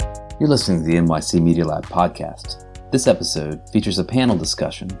You're listening to the NYC Media Lab podcast. This episode features a panel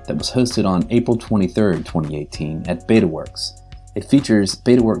discussion that was hosted on April 23, 2018 at BetaWorks. It features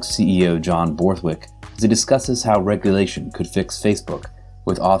BetaWorks CEO John Borthwick as he discusses how regulation could fix Facebook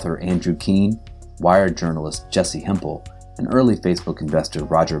with author Andrew Keen, Wired journalist Jesse Hempel, and early Facebook investor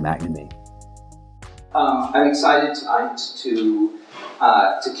Roger McNamee. I'm excited tonight to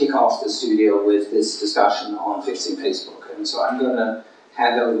kick off the studio with this discussion on fixing Facebook. And so I'm going to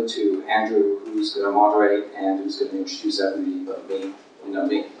hand over to Andrew, who's going to moderate and who's going to introduce everybody but me. You know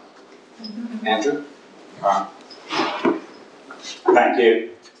me. Andrew? Thank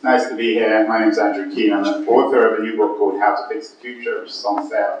you. It's nice to be here. My name is Andrew Keen. I'm the author of a new book called How to Fix the Future, which is on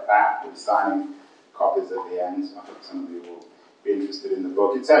sale at BAT. We're signing copies at the end, so I hope some of you will be interested in the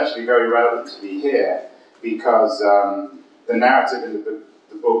book. It's actually very relevant to be here because the narrative in the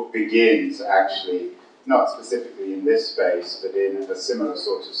book begins actually not specifically in this space, but in a similar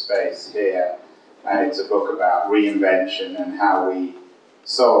sort of space here. And it's a book about reinvention and how we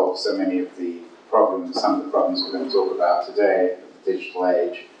solve so many of the problems, some of the problems we're going to talk about today, the digital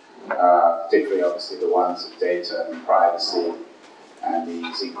age, particularly obviously the ones of data and privacy and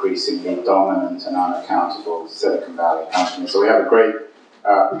these increasingly dominant and unaccountable Silicon Valley companies. So we have a great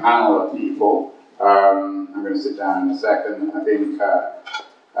panel of people. I'm going to sit down in a second. I think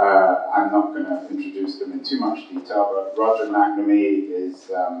I'm not going to introduce them in too much detail, but Roger McNamee is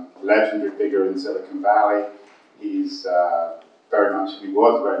a legendary figure in Silicon Valley. He was very much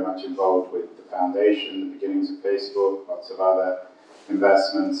involved with the foundation, the beginnings of Facebook, lots of other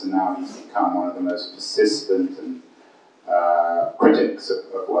investments, and now he's become one of the most persistent and critics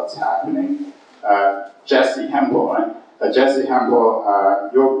of what's happening. Jesse Hempel, right? Jesse Hempel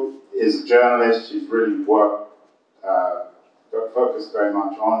is a journalist. She's really focused very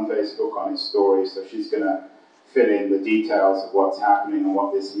much on Facebook, on its story, so she's going to fill in the details of what's happening and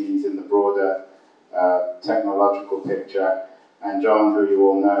what this means in the broader technological picture. And John, who you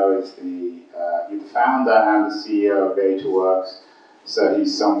all know, is the founder and the CEO of BetaWorks. So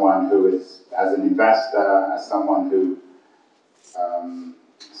he's someone who is, as an investor, as someone who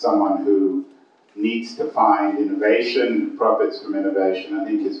needs to find innovation, profits from innovation. I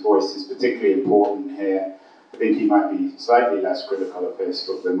think his voice is particularly important here. I think he might be slightly less critical of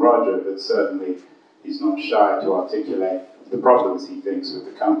Facebook than Roger, but certainly he's not shy to articulate the problems he thinks with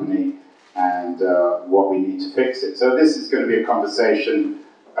the company and what we need to fix it. So this is going to be a conversation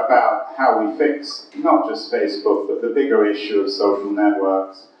about how we fix not just Facebook, but the bigger issue of social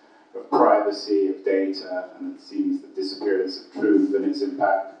networks, of privacy, of data, and it seems the disappearance of truth and its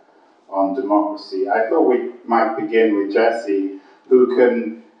impact on democracy. I thought we might begin with Jesse, who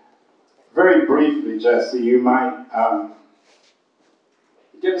can, very briefly, Jesse, you might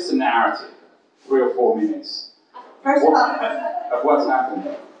give us a narrative, 3 or 4 minutes. First of all, of what's happened.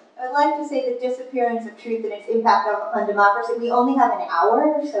 I'd like to say the disappearance of truth and its impact on democracy. We only have an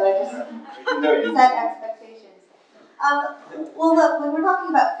hour, so I just set expectations. Well, look, when we're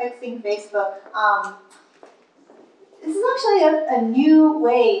talking about fixing Facebook, this is actually a new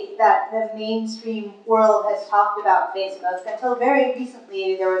way that the mainstream world has talked about Facebook. Until very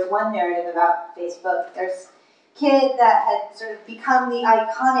recently, there was one narrative about Facebook. There's a kid that had sort of become the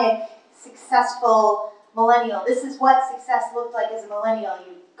iconic, successful millennial. This is what success looked like as a millennial.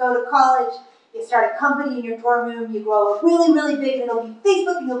 You go to college, you start a company in your dorm room, you grow up really, really big, and it'll be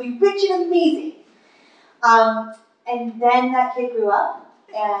Facebook, and you'll be rich and amazing. And then that kid grew up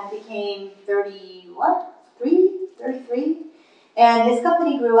and became 33? And his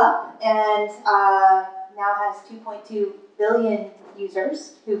company grew up and now has 2.2 billion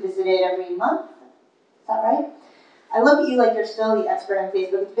users who visit it every month. Is that right? I look at you like you're still the expert on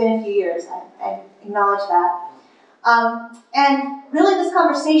Facebook. It's been a few years. I acknowledge that. And really this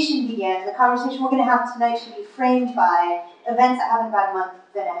conversation began. The conversation we're going to have tonight should be framed by events that happened about a month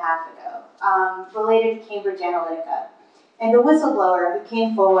and a half ago, related to Cambridge Analytica. And a whistleblower who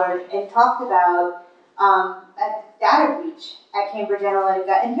came forward and talked about a data breach at Cambridge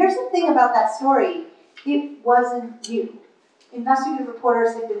Analytica. And here's the thing about that story. It wasn't new. Investigative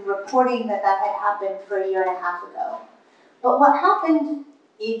reporters had been reporting that had happened for a year and a half ago. But what happened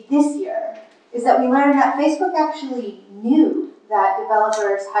this year is that we learned that Facebook actually knew that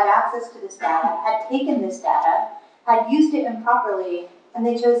developers had access to this data, had taken this data, had used it improperly, and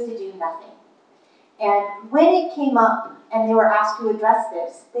they chose to do nothing. And when it came up and they were asked to address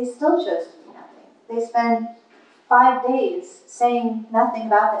this, they still chose to do nothing. They spent 5 days saying nothing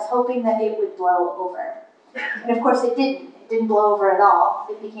about this, hoping that it would blow over. And of course it didn't. It didn't blow over at all.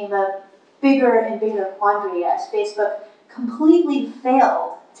 It became a bigger and bigger quandary as Facebook completely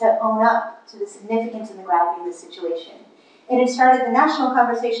failed to own up to the significance and the gravity of the situation. And it started the national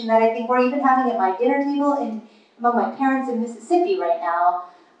conversation that I think we're even having at my dinner table and among my parents in Mississippi right now.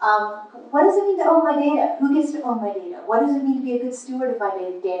 What does it mean to own my data? Who gets to own my data? What does it mean to be a good steward of my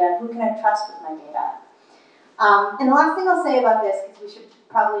data? Who can I trust with my data? And the last thing I'll say about this, because we should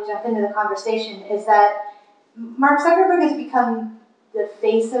probably jump into the conversation, is that Mark Zuckerberg has become the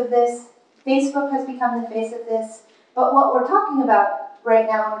face of this. Facebook has become the face of this. But what we're talking about right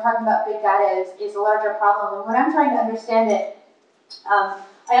now when we're talking about big data is a larger problem. And when I'm trying to understand it,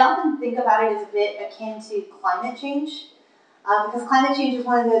 I often think about it as a bit akin to climate change. Because climate change is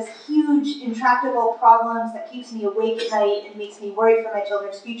one of those huge, intractable problems that keeps me awake at night and makes me worry for my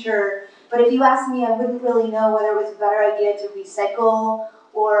children's future. But if you ask me, I wouldn't really know whether it was a better idea to recycle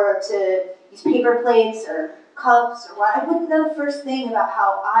or to use paper plates or cups or what. I wouldn't know the first thing about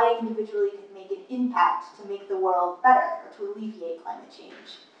how I individually could make an impact to make the world better or to alleviate climate change.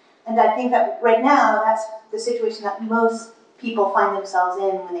 And I think that right now, that's the situation that most people find themselves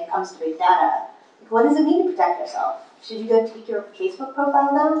in when it comes to big data. Like, what does it mean to protect yourself? Should you go take your Facebook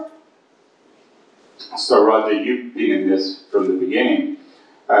profile down? So Roger, you've been in this from the beginning.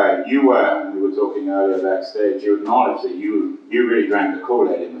 We were talking earlier backstage, you acknowledged that you really drank the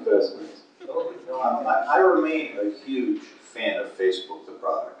Kool-Aid in the first place. I remain a huge fan of Facebook, the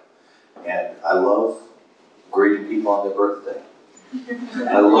product. And I love greeting people on their birthday.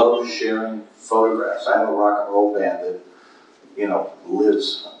 I love sharing photographs. I have a rock and roll band that,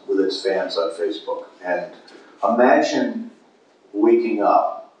 lives with its fans on Facebook. And imagine waking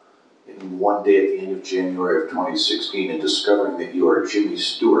up in one day at the end of January of 2016 and discovering that you are Jimmy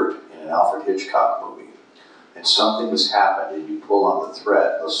Stewart in an Alfred Hitchcock movie. And something has happened and you pull on the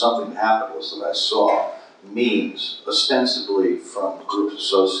thread. Well, something that happened was that I saw memes, ostensibly from groups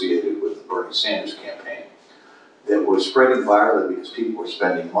associated with the Bernie Sanders campaign, that were spreading virally because people were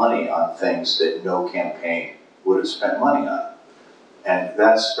spending money on things that no campaign would have spent money on. And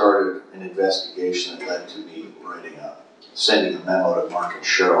that started an investigation that led to me sending a memo to Mark and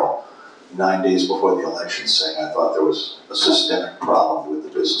Cheryl 9 days before the election saying I thought there was a systemic problem with the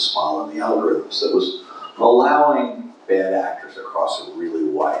business model and the algorithms that was allowing bad actors across a really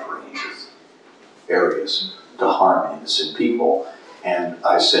wide range of areas to harm innocent people. And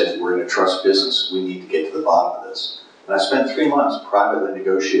I said, we're in a trust business, we need to get to the bottom of this. And I spent 3 months privately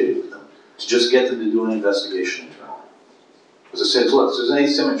negotiating with them to just get them to do an investigation internally. Because I said, look, there's an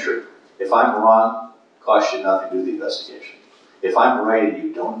asymmetry. If I'm wrong, it costs you nothing to do the investigation. If I'm right and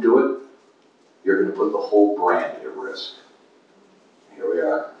you don't do it, you're going to put the whole brand at risk. Here we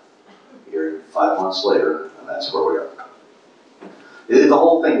are, here 5 months later, and that's where we are. The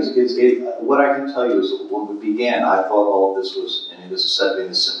whole thing is, what I can tell you is that when we began, I thought all of this was, and it was a set of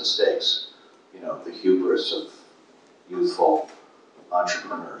innocent mistakes, the hubris of youthful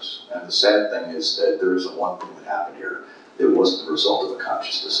entrepreneurs. And the sad thing is that there isn't one thing that happened here that wasn't the result of a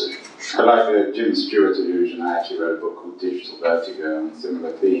conscious decision. I like the Jimmy Stewart illusion. I actually read a book called Digital Vertigo on a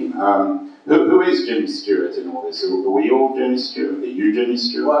similar theme. Who is Jimmy Stewart in all this? Are we all Jimmy Stewart? Are you Jimmy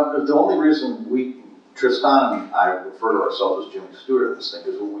Stewart? Well, the only reason Tristan and I refer to ourselves as Jimmy Stewart in this thing,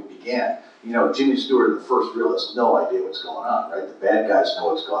 because when we began, Jimmy Stewart, the first real, has no idea what's going on, right? The bad guys know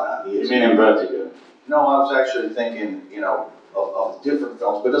what's going on. You mean in Vertigo? No, I was actually thinking, of different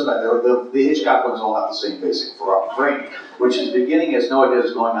films, but it doesn't matter. The Hitchcock ones all have the same basic frame, which is the beginning has no idea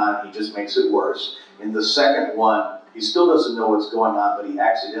what's going on, he just makes it worse. In the second one, he still doesn't know what's going on, but he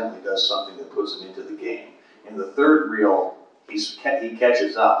accidentally does something that puts him into the game. In the third reel, he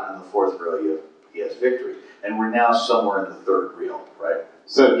catches up, and in the fourth reel, he has victory. And we're now somewhere in the third reel, right?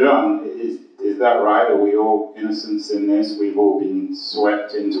 So, John, is that right? Are we all innocents in this? We've all been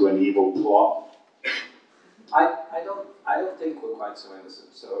swept into an evil plot? I don't think we're quite so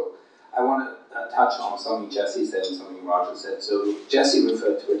innocent. So I want to touch on something Jesse said and something Roger said. So Jesse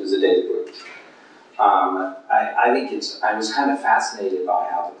referred to it as a data breach. I was kind of fascinated by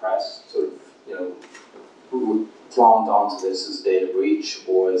how the press sort of, glommed onto this as data breach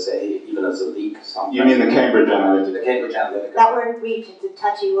or even as a leak. You mean the Cambridge Analytica? The Cambridge Analytica. That word breach, it's a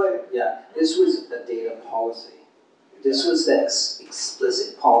touchy word. Yeah, this was a data policy. This was the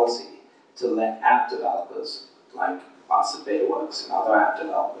explicit policy to let app developers like us at BetaWorks and other app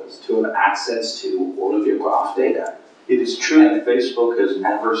developers to have access to all of your graph data. It is true that Facebook has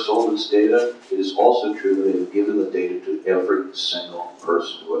never sold its data. It is also true that they've given the data to every single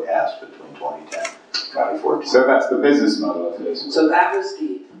person who asked between 2010 and 2014. So that's the business model of Facebook. So that was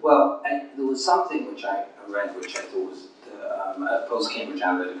there was something which I read which I thought was post-Cambridge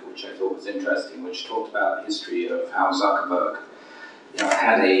Analytica, which I thought was interesting, which talked about the history of how Zuckerberg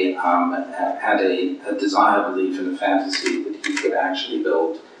had a desire, belief, and a fantasy that he could actually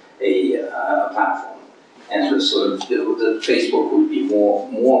build a platform. and it was sort of that Facebook would be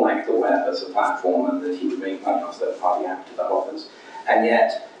more like the web as a platform, and that he would make money off third-party app developers. And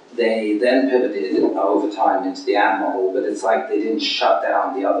yet they then pivoted over time into the ad model, but it's like they didn't shut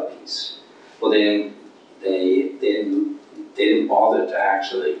down the other piece. Well, they didn't bother to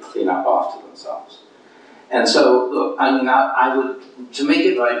actually clean up after themselves. And so, look, I mean, I would, to make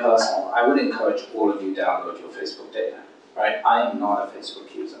it very personal, I would encourage all of you to download your Facebook data, right? I am not a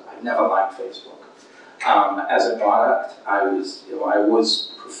Facebook user. I've never liked Facebook. As a product, I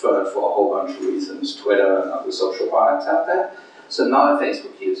was preferred for a whole bunch of reasons, Twitter and other social products out there. So not a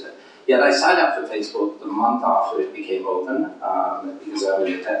Facebook user. Yet I signed up for Facebook the month after it became open, because I'm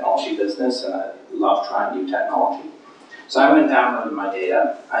in the technology business and I love trying new technology. So I went and downloaded my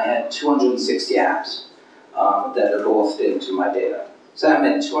data. I had 260 apps that had morphed into my data. So that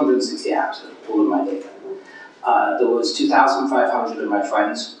meant 260 apps that all of my data. There was 2,500 of my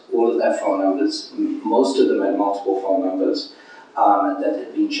friends, all of their phone numbers. Most of them had multiple phone numbers that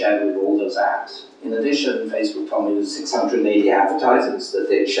had been shared with all those apps. In addition, Facebook told me there's 680 advertisers that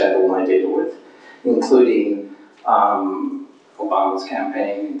they'd shared all my data with, including Obama's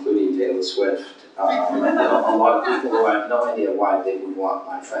campaign, including Taylor Swift, a lot of people who I have no idea why they would want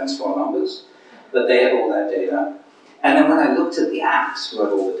my friends' phone numbers, but they had all that data. And then when I looked at the apps who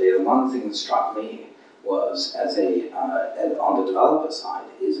had all the data, one thing that struck me was, on the developer side,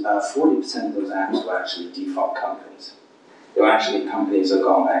 is about 40% of those apps were actually default companies. They were actually companies that had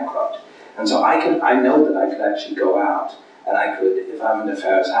gone bankrupt. And so I know that I could actually go out and I could, if I'm a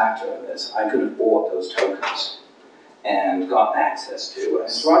nefarious actor in this, I could have bought those tokens and gotten access to.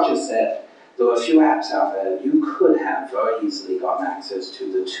 As Roger said, there were a few apps out there that you could have very easily gotten access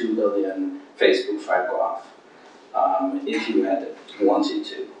to the 2 billion Facebook friend graph if you had wanted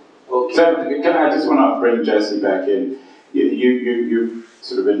to. Okay. So can I just want to bring Jesse back in? You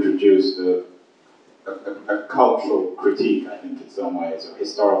sort of introduced a cultural critique, I think, in some ways, or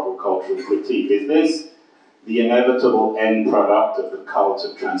historical cultural critique. Is this the inevitable end product of the cult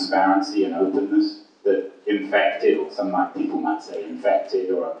of transparency and openness that infected, or people might say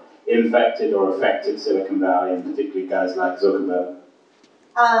infected or affected Silicon Valley, and particularly guys like Zuckerberg?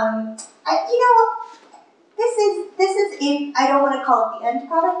 This is I don't want to call it the end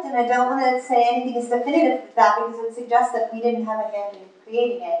product, and I don't want to say anything is definitive of that because it would suggest that we didn't have a hand in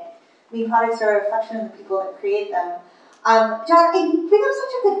creating it. I mean, products are a reflection of the people that create them. John, you bring up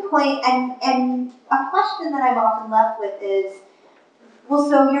such a good point, and a question that I'm often left with is, well,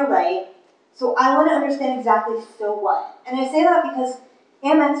 so you're right, so I want to understand exactly so what. And I say that because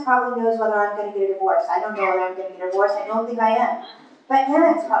Amex probably knows whether I'm going to get a divorce. I don't know whether I'm going to get a divorce. I don't think I am. But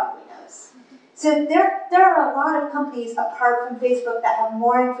Amex probably knows. So there are a lot of companies apart from Facebook that have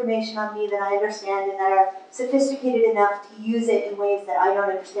more information on me than I understand and that are sophisticated enough to use it in ways that I don't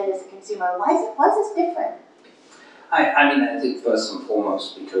understand as a consumer. Why is this different? I think first and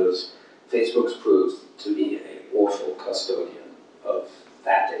foremost because Facebook's proved to be an awful custodian of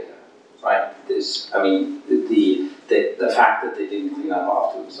that data, right? The fact that they didn't clean up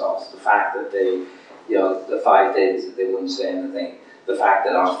after themselves, the fact that they, the 5 days that they wouldn't say anything, the fact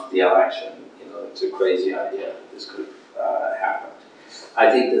that after the election, it's a crazy idea that this could have happened. I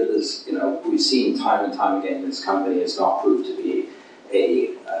think that this, we've seen time and time again this company has not proved to be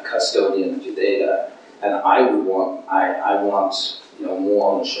a custodian of your data, and I want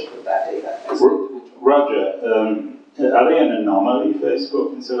more ownership of that data. Roger, are they an anomaly,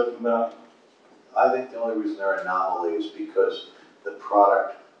 Facebook in Silicon Valley? I think the only reason they're an anomaly is because the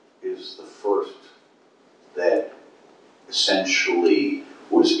product is the first that essentially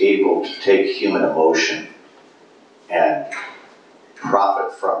was able to take human emotion and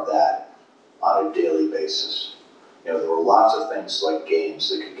profit from that on a daily basis. There were lots of things like games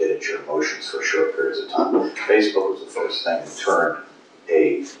that could get at your emotions for short periods of time. Facebook was the first thing that turned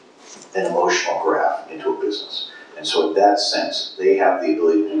an emotional graph into a business. And so in that sense, they have the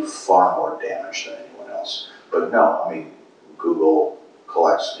ability to do far more damage than anyone else. But no, Google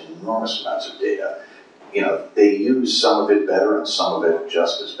collects enormous amounts of data. They use some of it better and some of it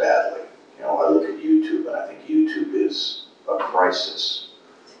just as badly. I look at YouTube and I think YouTube is a crisis,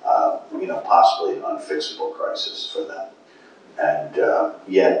 possibly an unfixable crisis for them. And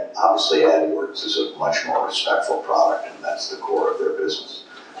yet, obviously, AdWords is a much more respectful product, and that's the core of their business.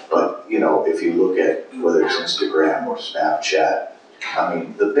 But, if you look at whether it's Instagram or Snapchat,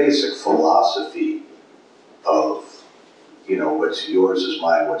 the basic philosophy of, what's yours is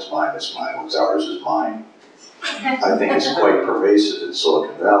mine, what's mine is mine, what's ours is mine, I think is quite pervasive in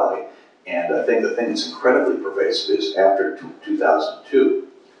Silicon Valley. And I think the thing that's incredibly pervasive is after 2002,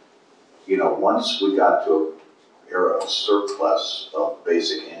 once we got to era surplus of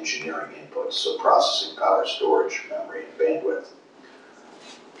basic engineering inputs, so processing power, storage, memory, and bandwidth,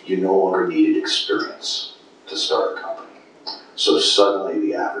 you no longer needed experience to start a company. So suddenly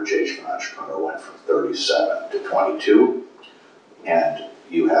the average age of an entrepreneur went from 37 to 22, and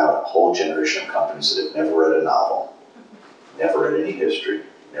you have a whole generation of companies that have never read a novel, never read any history,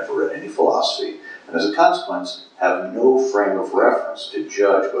 never read any philosophy, and as a consequence have no frame of reference to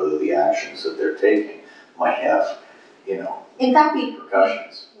judge whether the actions that they're taking might have, In fact,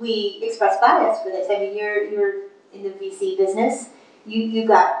 repercussions. we express bias for this. I mean, you're in the VC business. You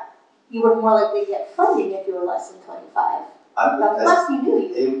were more likely to get funding if you were less than 25. Plus, you knew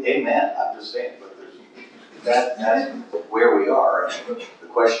you. Amen. I'm just saying, but that's where we are. And the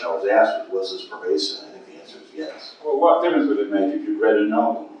question I was asked was this pervasive? I think the answer is yes. Well, what difference would it make if you read a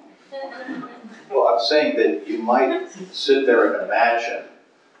novel? Well, I'm saying that you might sit there and imagine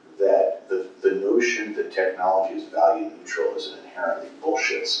that the notion that technology is value neutral is an inherently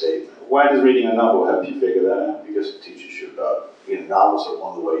bullshit statement. Why does reading a novel help you figure that out? Because it teaches you about, novels are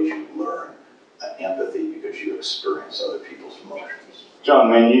one of the ways you learn empathy because you experience other people's emotions. John,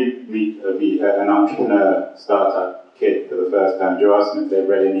 when you meet an entrepreneur, startup kid for the first time, do you ask them if they've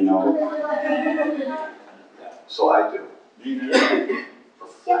read any novel? So I do. For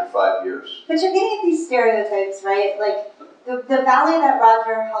 45 years. But you're getting at these stereotypes, right? Like, the valley that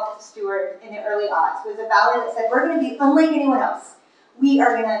Roger helped steward in the early aughts was a valley that said, we're going to be unlike anyone else. We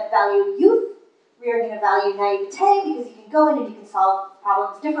are going to value youth. We are going to value naivete because you can go in and you can solve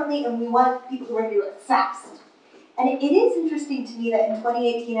problems differently, and we want people who are going to do it fast. And it is interesting to me that in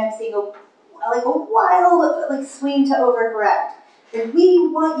 2018 I'm seeing a wild swing to overcorrect. That we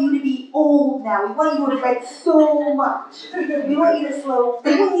want you to be old now. We want you to have read so much. We want you to slow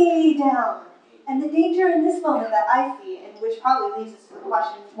way down. And the danger in this moment that I see, and which probably leads us to the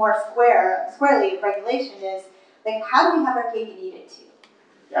question more squarely of regulation, is how do we have our cake and eat it too?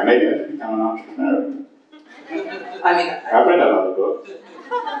 Yeah, maybe I should become an entrepreneur. I've read a lot of books.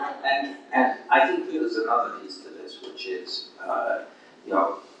 And I think there's another piece to this, which is,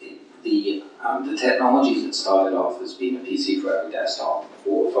 the technology that started off as being a PC for every desktop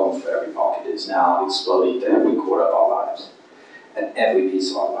or a phone for every pocket is now exploding to every quarter of our lives, and every piece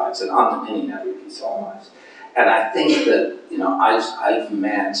of our lives, and underpinning every piece of our lives. And I think that, I've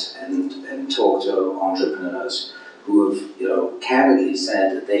met and talked to entrepreneurs who have, candidly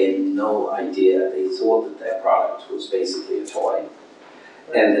said that they had no idea. They thought that their product was basically a toy,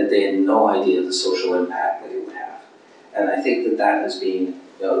 and that they had no idea the social impact that it would have. And I think that has been,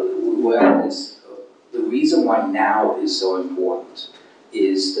 the reason why now is so important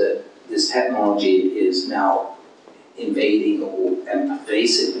is that this technology is now invading and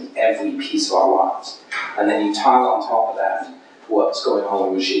pervasive in every piece of our lives. And then you tile on top of that what's going on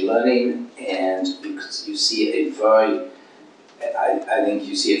with machine learning, and you see I think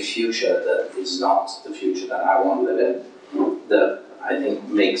you see a future that is not the future that I want to live in, that I think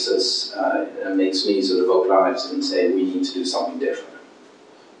makes me sort of open eyes and say we need to do something different.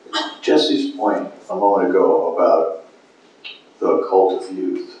 Jesse's point a moment ago about the cult of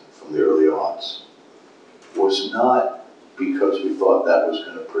youth from the early aughts was not because we thought that was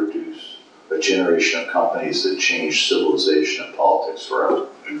going to produce a generation of companies that changed civilization and politics forever.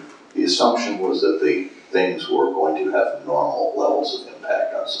 The assumption was that the things were going to have normal levels of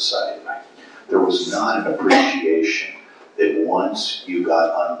impact on society. There was not an appreciation that once you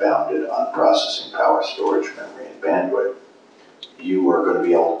got unbounded on processing power, storage, memory, and bandwidth, you were going to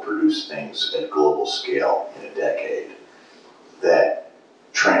be able to produce things at global scale in a decade that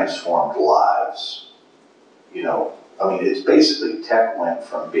transformed lives. It's basically tech went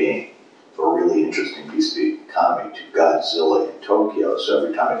from being a really interesting piece of the economy to Godzilla in Tokyo. So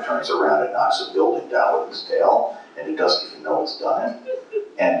every time it turns around, it knocks a building down with its tail, and it doesn't even know it's done it.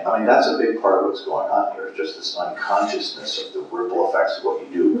 And that's a big part of what's going on here, just this unconsciousness of the ripple effects of what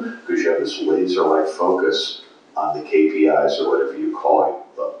you do, because you have this laser-like focus on the KPIs or whatever you call it,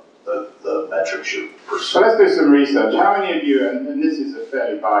 the metrics you're pursuing. So let's do some research. How many of you, and this is a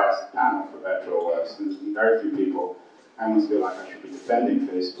fairly biased panel for better or worse, and very few people, I almost feel like I should be defending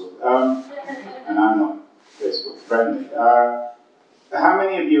Facebook, and I'm not Facebook friendly. How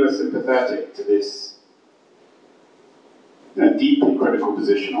many of you are sympathetic to this deeply critical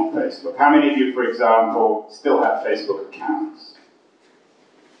position on Facebook? How many of you, for example, still have Facebook accounts?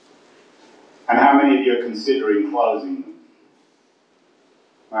 And how many of you are considering closing them?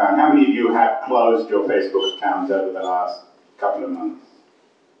 And how many of you have closed your Facebook accounts over the last couple of months?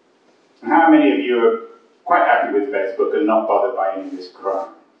 And how many of you are quite happy with Facebook and not bothered by any of this crap?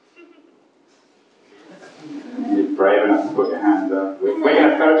 You're brave enough to put your hands up. We're going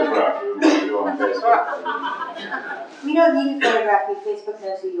to photograph you and put you on Facebook. We don't need to photograph you. Facebook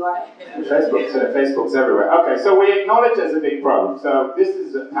knows who you are. Facebook's everywhere. Okay, so we acknowledge there's a big problem. So this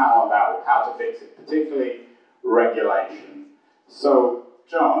is a panel about how to fix it, particularly regulation. So,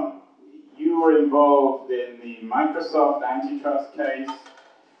 John, you were involved in the Microsoft antitrust case.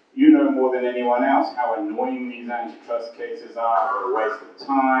 You know more than anyone else how annoying these antitrust cases are. They're a waste of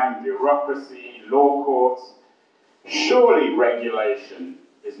time, bureaucracy, law courts. Surely regulation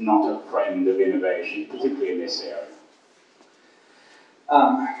is not a friend of innovation, particularly in this area.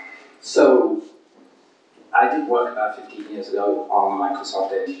 So I did work about 15 years ago on the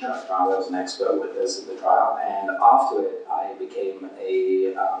Microsoft antitrust trial. I was an expert witness in the trial, and after it, I became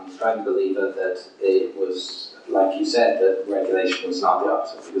a strong believer that it was, like you said, that regulation was not the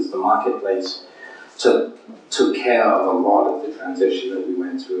answer, because the marketplace took care of a lot of the transition that we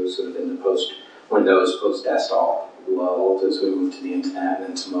went through sort of in the post-Windows, post-desktop world as we moved to the internet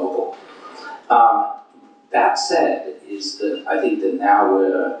and to mobile. That said, is that I think that now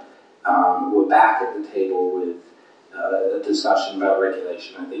we're back at the table with a discussion about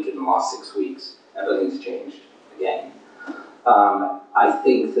regulation. I think in the last 6 weeks, everything's changed again. I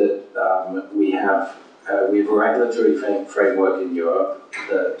think that we have a regulatory framework in Europe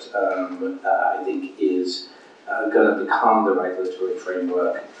that I think is going to become the regulatory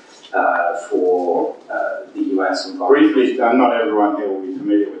framework for the US and briefly, not everyone here will be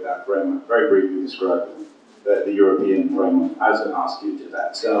familiar with that framework. Very briefly describe the European framework. I was going to ask you to do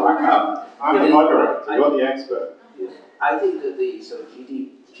that. So I'm the moderator. You're the expert. I think that the sort of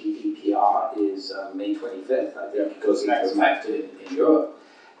GDPR is May 25th. I think it goes into effect in Europe.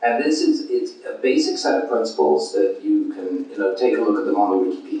 And it's a basic set of principles that you can take a look at them on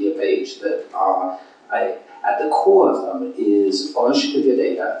the Wikipedia page that are, at the core of them is ownership of your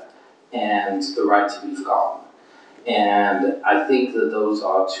data and the right to be forgotten. And I think that those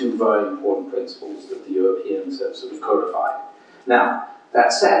are two very important principles that the Europeans have sort of codified. Now,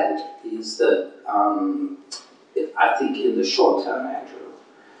 that said, is that I think in the short term, Andrew,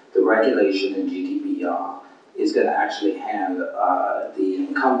 the regulation in GDPR is going to actually hand the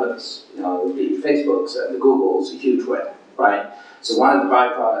incumbents, the Facebooks and the Googles, a huge win, right? So one of the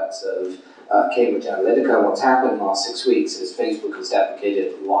byproducts of Cambridge Analytica and what's happened in the last 6 weeks is Facebook has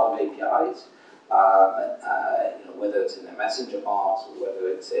deprecated a lot of APIs, whether it's in their messenger bots or whether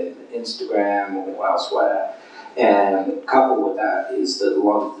it's in Instagram or elsewhere. And coupled with that is that a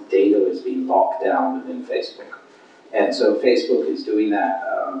lot of the data is being locked down within Facebook. And so Facebook is doing that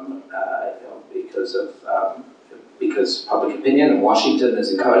because public opinion, and Washington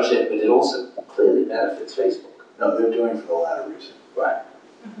has encouraged it, but it also clearly benefits Facebook. No, they're doing it for the latter reason. Right.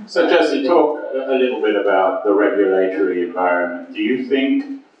 So Jesse, talk a little bit about the regulatory environment. Do you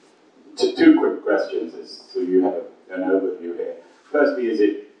think, two quick questions, so you have an overview here. Firstly, is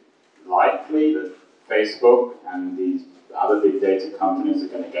it likely that Facebook and these other big data companies are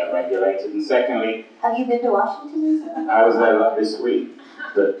going to get regulated? And secondly, have you been to Washington recently? I was there this week.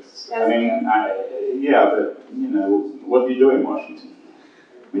 But I mean, what do you do in Washington?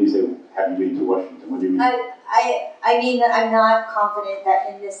 When you say, have you been to Washington, what do you mean? I mean that I'm not confident that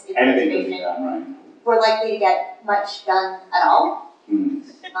in this anything can be done, right? We're likely to get much done at all. Mm.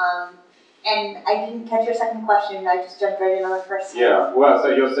 And I didn't catch your second question. I just jumped right in on the first. Yeah. Well, so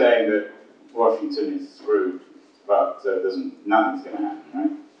you're saying that Washington is screwed, but nothing's going to happen,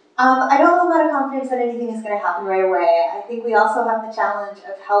 right? I don't have a lot of confidence that anything is going to happen right away. I think we also have the challenge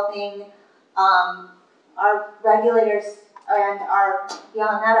of helping our regulators and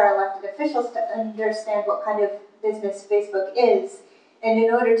beyond that, our elected officials to understand what kind of business Facebook is. And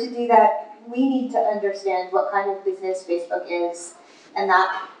in order to do that, we need to understand what kind of business Facebook is. And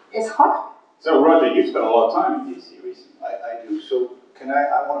that is hard. So, Roger, you've spent a lot of time in DC recently. I do. So,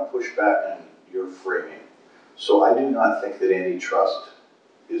 I want to push back on your framing. So, I do not think that antitrust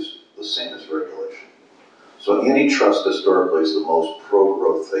is the same as regulation. So antitrust historically is the most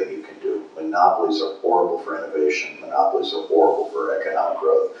pro-growth thing you can do. Monopolies are horrible for innovation. Monopolies are horrible for economic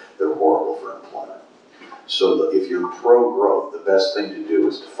growth. They're horrible for employment. So if you're pro-growth, the best thing to do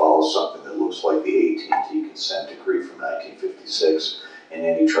is to follow something that looks like the AT&T consent decree from 1956, an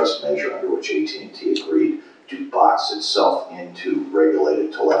antitrust measure under which AT&T agreed to box itself into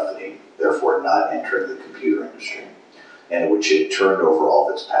regulated telephony, therefore not entering the computer industry, and in which it turned over all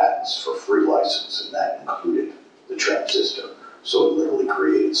of its patents for free license, and that included the transistor. So it literally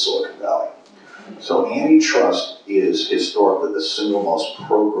created Silicon Valley. So antitrust is historically the single most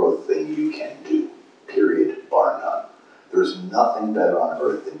pro-growth thing you can do, period, bar none. There's nothing better on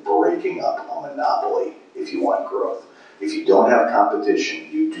earth than breaking up a monopoly if you want growth. If you don't have competition,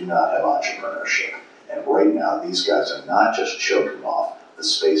 you do not have entrepreneurship. And right now, these guys are not just choking off the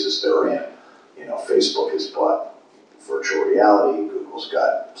spaces they're in, Facebook has bought virtual reality, Google's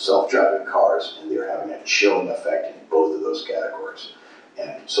got self-driving cars, and they're having a chilling effect in both of those categories.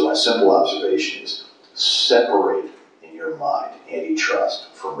 And so my simple observation is separate in your mind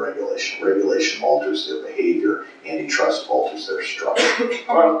antitrust from regulation. Regulation alters their behavior, antitrust alters their structure.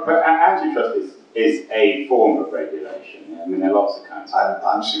 Well, but antitrust is a form of regulation. I mean, there are lots of kinds.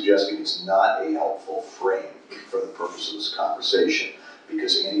 I'm suggesting it's not a helpful frame for the purpose of this conversation,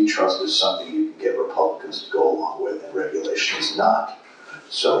 because antitrust is something you can get Republicans to go along with, and regulation is not.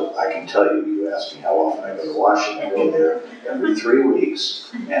 So I can tell you, you asked me how often I go to Washington. I go there every 3 weeks,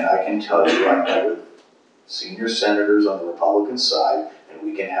 and I can tell you I met with senior senators on the Republican side, and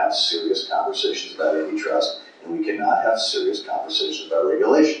we can have serious conversations about antitrust, and we cannot have serious conversations about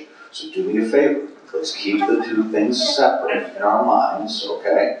regulation. So do me a favor. Let's keep the two things separate in our minds,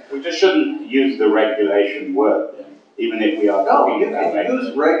 okay? We just shouldn't use the regulation word, then, even if we are talking about regulation.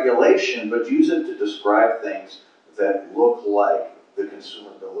 Use regulation, but use it to describe things that look like the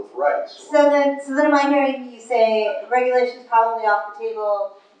Consumer Bill of Rights. So then am I hearing you say regulation's probably off the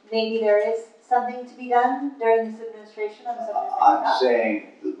table, maybe there is something to be done during this administration on the subject? I'm saying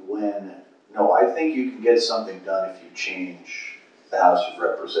that I think you can get something done if you change the House of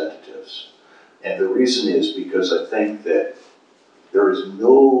Representatives. And the reason is because I think that there is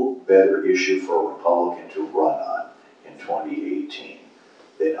no better issue for a Republican to run on in 2018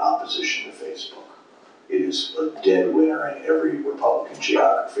 than opposition to Facebook. It is a dead winner in every Republican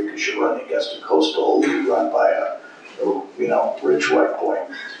geography, because you're running against a coastal elite run by a rich white boy.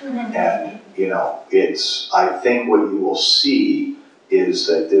 And, I think what you will see is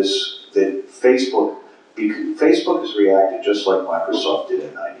that Facebook has reacted just like Microsoft did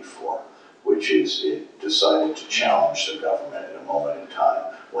in '94, which is it decided to challenge the government at a moment in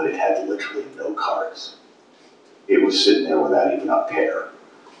time when it had literally no cards. It was sitting there without even a pair,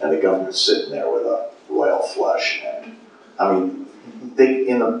 and the government's sitting there with a royal flush. And I mean,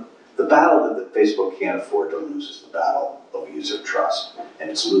 the battle that Facebook can't afford to lose is the battle of user trust, and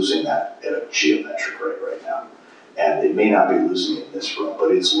it's losing that at a geometric rate right now. And it may not be losing it in this room,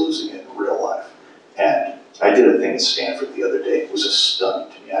 but it's losing it in real life. And I did a thing at Stanford the other day. It was stunning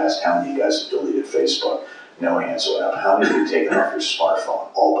to me. I asked how many of you guys have deleted Facebook. No hands went up. How many of you have taken off your smartphone?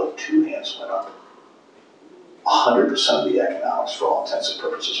 All but 2 hands went up. 100% of the economics, for all intents and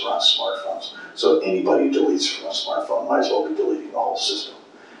purposes, are on smartphones. So anybody who deletes from a smartphone might as well be deleting the whole system.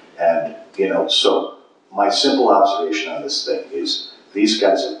 And, so my simple observation on this thing is these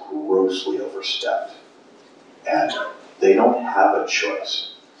guys have grossly overstepped. And they don't have a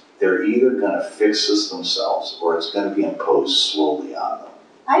choice. They're either going to fix this themselves, or it's going to be imposed slowly on them.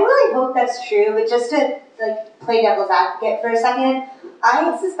 I really hope that's true, but just to play devil's advocate for a second,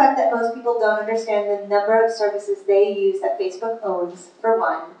 I suspect that most people don't understand the number of services they use that Facebook owns, for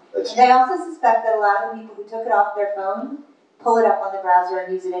one. And I also suspect that a lot of the people who took it off their phone pull it up on the browser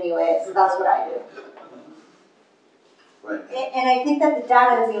and use it anyway, so that's what I do. Right. And I think that the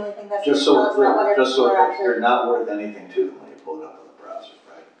data is the only thing that's going to tell us about whether people are actually... They're not worth anything to them when you pull it up on the browser,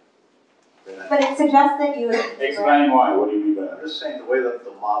 right? But it suggests that you... Explain why. What do you mean by that? I'm just saying the way that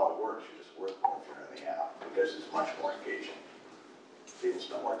the model works, you're just worth more if you're in the app, because it's much more engaging. People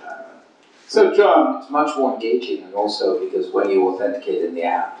spend more time on it. So, John, it's much more engaging, and also because when you authenticate in the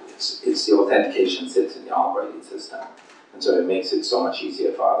app, it's the authentication sits in the operating system. And so it makes it so much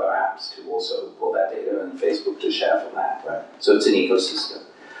easier for other apps to also pull that data and Facebook to share from that. Right. So it's an ecosystem.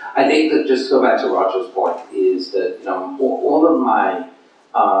 I think that, just to go back to Roger's point, is that all of my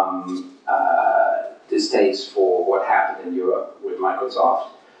distaste for what happened in Europe with Microsoft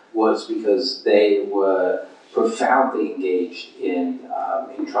was because they were profoundly engaged in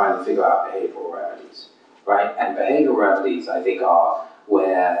trying to figure out behavioral remedies, right? And behavioral remedies, I think, are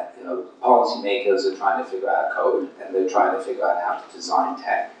where policymakers are trying to figure out code, and they're trying to figure out how to design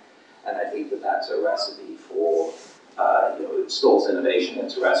tech. And I think that that's a recipe for, it stalls innovation,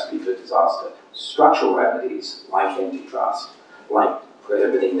 it's a recipe for disaster. Structural remedies, like antitrust, like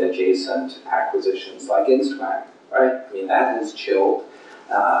prohibiting adjacent acquisitions like Instagram, right? I mean, that has chilled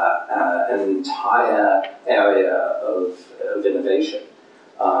an entire area of innovation.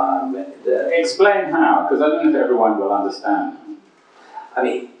 Explain how, because I don't know if everyone will understand. I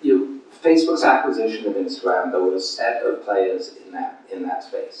mean, Facebook's acquisition of Instagram, there were a set of players in that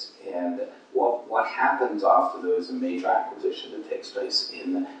space. And what happens after there is a major acquisition that takes place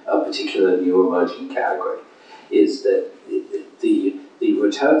in a particular new emerging category is that the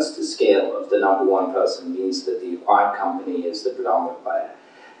returns to scale of the number one person means that the acquired company is the predominant player.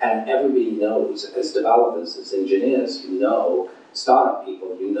 And everybody knows, as developers, as engineers, startup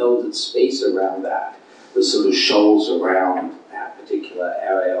people, that space around that, the sort of shoals around that particular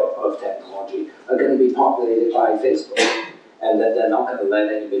area of technology are going to be populated by Facebook, and that they're not going to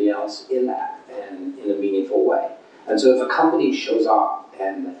let anybody else in that and in a meaningful way. And so if a company shows up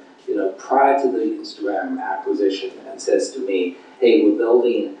and, prior to the Instagram acquisition and says to me, hey, we're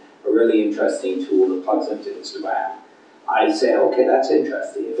building a really interesting tool that plugs into Instagram, I say, okay, that's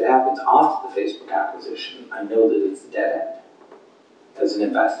interesting. If it happens after the Facebook acquisition, I know that it's a dead end as an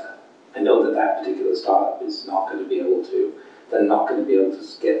investor. I know that that particular startup is not going to be able to, they're not going to be able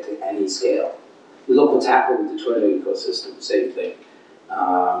to get to any scale. You look what's happened with the Twitter ecosystem, same thing.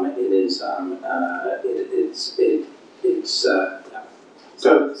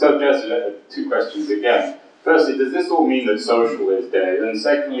 So Jesse, two questions again. Firstly, does this all mean that social is dead? And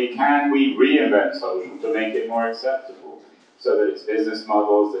secondly, can we reinvent social to make it more acceptable so that its business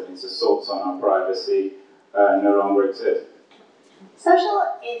models and its assaults on our privacy no longer exist? Social,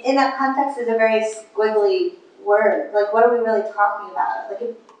 in that context, is a very squiggly word. Like, what are we really talking about? Like,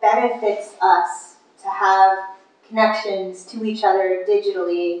 it benefits us to have connections to each other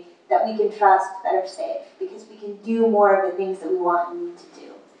digitally that we can trust, that are safe, because we can do more of the things that we want and need to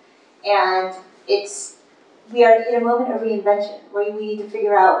do. And we are in a moment of reinvention where we need to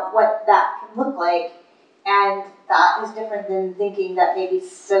figure out what that can look like, and that is different than thinking that maybe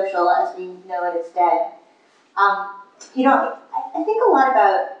social as we know it is dead. I think a lot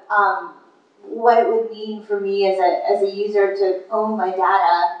about what it would mean for me as a user to own my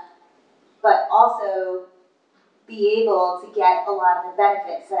data, but also be able to get a lot of the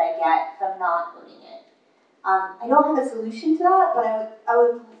benefits that I get from not owning it. I don't have a solution to that, but I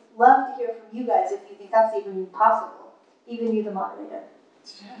would love to hear from you guys if you think that's even possible, even you, the moderator.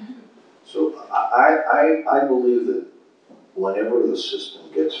 So I believe that whenever the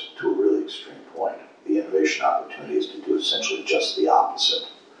system gets to a really extreme point, the innovation opportunity is to do essentially just the opposite.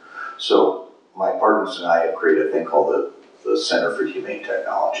 So my partners and I have created a thing called the Center for Humane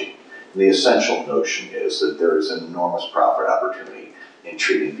Technology. And the essential notion is that there is an enormous profit opportunity in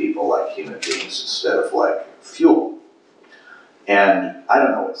treating people like human beings instead of like fuel. And I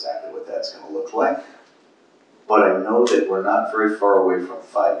don't know exactly what that's going to look like, but I know that we're not very far away from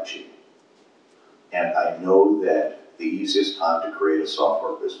 5G. And I know that the easiest time to create a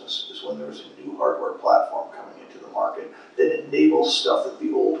software business is when there's a new hardware platform coming into the market that enables stuff that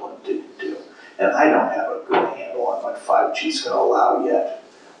the old one didn't do. And I don't have a good handle on what 5G is going to allow yet.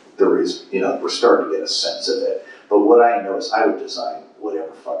 There is, we're starting to get a sense of it. But what I know is I would design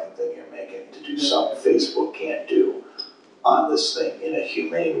whatever fucking thing you're making to do something Facebook can't do on this thing in a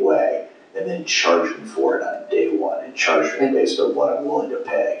humane way, and then charge me for it on day one, and charge me based on what I'm willing to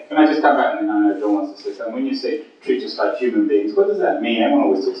pay. Can I just come back, and I know John wants to say something. When you say treat us like human beings, what does that mean? Everyone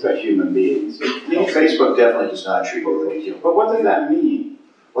always talks about human beings. Facebook definitely does not treat you like a human. But what does that mean?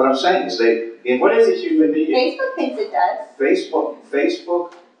 What I'm saying is what is a human being? Facebook thinks it does.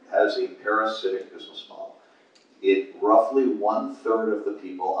 Facebook has a parasitic business model. Roughly 1/3 of the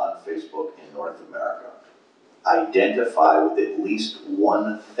people on Facebook in North America identify with at least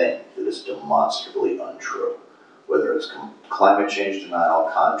one thing that is demonstrably untrue. Whether it's climate change denial,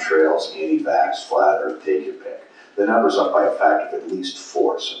 contrails, anti-vax, flat earth, take your pick. The number's up by a factor of at least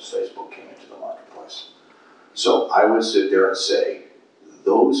 4 since Facebook came into the marketplace. So I would sit there and say,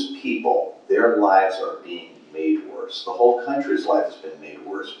 those people, their lives are being made worse. The whole country's life has been made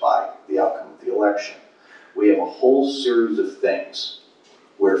worse by the outcome of the election. We have a whole series of things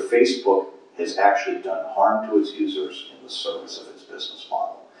where Facebook has actually done harm to its users in the service of its business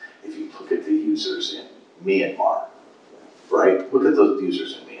model. If you look at the users in Myanmar, right? Look at those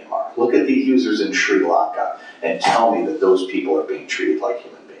users in Myanmar. Look at the users in Sri Lanka and tell me that those people are being treated like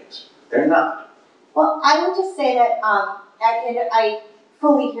human beings. They're not. Well, I would just say that, and I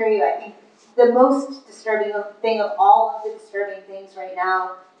fully hear you. I think the most disturbing thing of all of the disturbing things right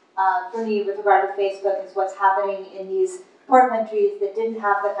now for me with regard to Facebook is what's happening in these poor countries that didn't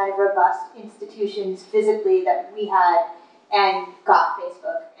have the kind of robust institutions physically that we had and got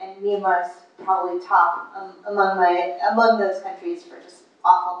Facebook. And Myanmar's probably top among those countries for just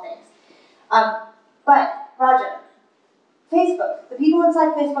awful things. But Roger, Facebook, the people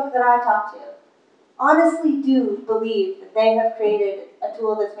inside Facebook that I talk to, honestly do believe that they have created a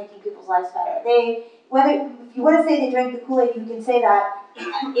tool that's making people's lives better. If you want to say they drank the Kool-Aid, you can say that.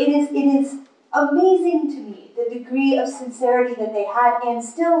 It is amazing to me the degree of sincerity that they had and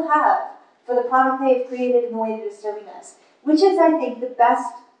still have for the product they have created and the way that it's serving us, which is, I think, the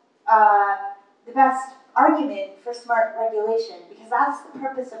best argument for smart regulation, because that's the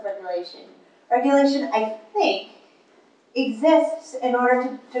purpose of regulation. Regulation, I think, exists in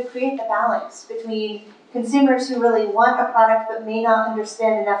order to create the balance between consumers who really want a product but may not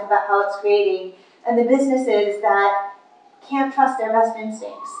understand enough about how it's creating, and the businesses that can't trust their best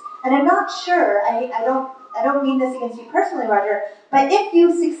instincts. And I'm not sure, I don't mean this against you personally, Roger, but if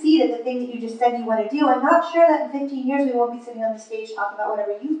you succeed at the thing that you just said you want to do, I'm not sure that in 15 years we won't be sitting on the stage talking about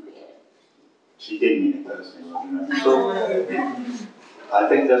whatever you've created. She did mean it personally, Roger. So, I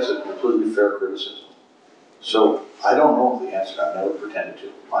think that's a completely fair criticism. So, I don't know the answer. I've never pretended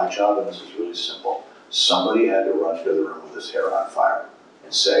to. My job in this is really simple. Somebody had to run into the room with his hair on fire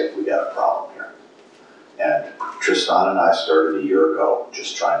and say, we got a problem here. And Tristan and I started a year ago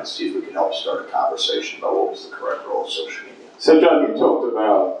just trying to see if we could help start a conversation about what was the correct role of social media. So, John, you talked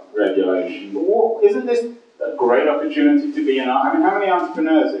about regulation. Isn't this a great opportunity to be an... I mean, how many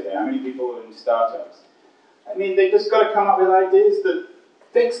entrepreneurs are here? How many people are in startups? I mean, they just got to come up with ideas that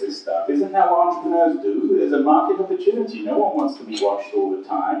fix this stuff. Isn't that what entrepreneurs do? There's a market opportunity. No one wants to be watched all the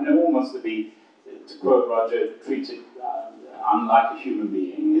time. No one wants to be, to quote Roger, treated unlike a human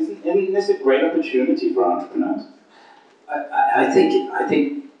being. Isn't this a great opportunity for entrepreneurs? I think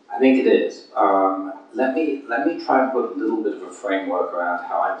it is. Let me try and put a little bit of a framework around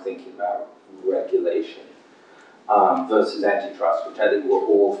how I'm thinking about regulation versus antitrust, which I think we're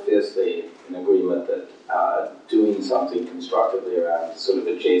all fiercely in agreement that doing something constructively around sort of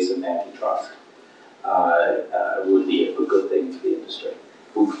adjacent antitrust would be a good thing for the industry,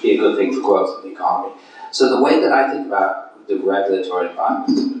 would be a good thing for growth in the economy. So the way that I think about the regulatory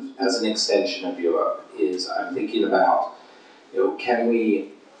environment as an extension of Europe is I'm thinking about, can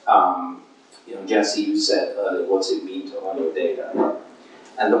we, Jesse, you said earlier, what's it mean to own your data?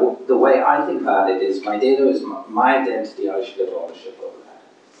 And the way I think about it is my data is my identity, I should have ownership over that.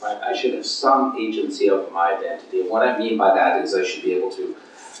 Right? I should have some agency over my identity. And what I mean by that is I should be able to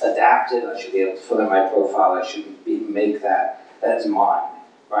adapt it, I should be able to fill in my profile, I should make that as mine,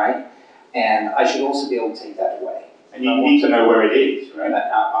 right? And I should also be able to take that away. And you need to know where it is, right?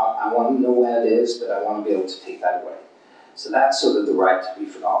 I want to know where it is, but I want to be able to take that away. So that's sort of the right to be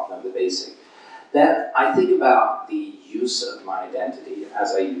forgotten, the basic. Then I think about the use of my identity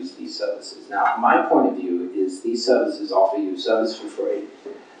as I use these services. Now, my point of view is these services offer you service for free.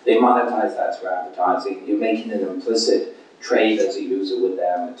 They monetize that through advertising. You're making an implicit trade as a user with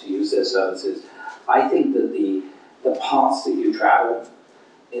them to use their services. I think that the paths that you travel,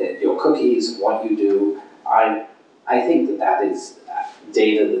 your cookies, what you do, I think that is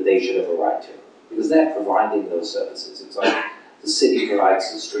data that they should have a right to, because they're providing those services. It's like the city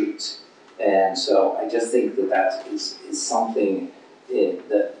provides the streets. And so I just think that is something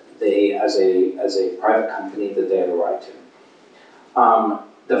that they, as a private company, that they have a right to.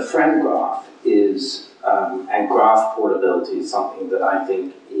 The friend graph is, and graph portability is something that I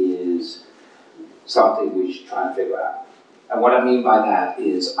think is something we should try and figure out. And what I mean by that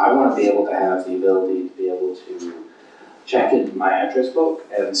is I want to be able to have the ability to be able to check into my address book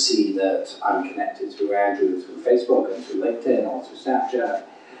and see that I'm connected through Andrew, through Facebook and through LinkedIn or through Snapchat,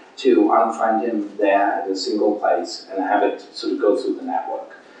 to unfriend him there at a single place and have it sort of go through the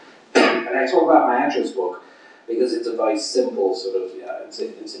network. And I talk about my address book because it's a very simple sort of, it's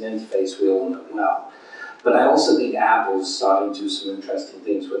an interface we all know well. But I also think Apple's starting to do some interesting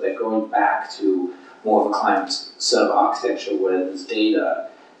things where they're going back to more of a client-server architecture where there's data,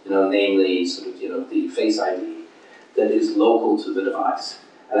 namely sort of, the Face ID that is local to the device.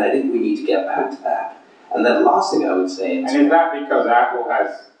 And I think we need to get back to that. And then the last thing I would say is... And is that because Apple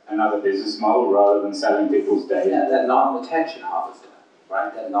has another business model rather than selling people's data? Yeah, they're not an attention harvester,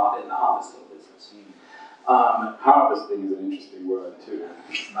 right? They're not in the harvesting business. Harvesting is an interesting word too.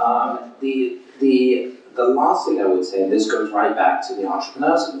 The last thing I would say, and this goes right back to the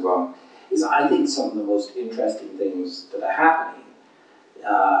entrepreneurs in the room, is I think some of the most interesting things that are happening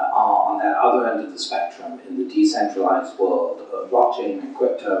are on that other end of the spectrum in the decentralized world of blockchain and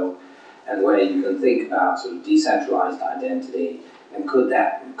crypto, and where you can think about sort of decentralized identity. And could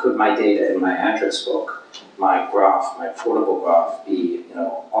my data in my address book, my graph, my portable graph, be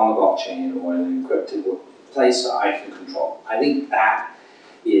on the blockchain or in an encrypted place that I can control? I think that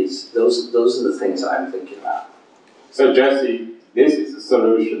is those are the things that I'm thinking about. So Jesse, this is the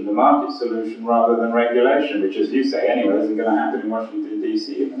solution, the market solution, rather than regulation, which, as you say, anyway, isn't going to happen in Washington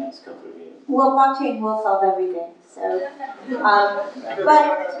D.C. in the next couple of years. Well, blockchain will solve everything. So,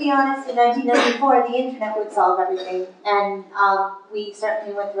 but to be honest, in 1994, the internet would solve everything, and we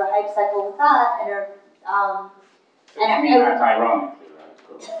certainly went through a hype cycle with that. That's ironically,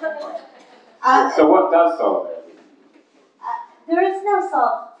 right? So what does solve everything? There is no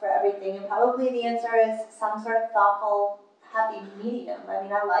solve for everything, and probably the answer is some sort of thoughtful, happy medium. I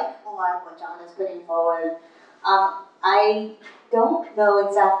mean, I like a lot of what John is putting forward. I don't know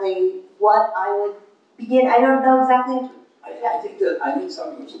exactly what I would begin. I don't know exactly I think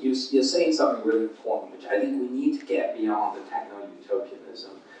something you're saying something really important, which I think we need to get beyond the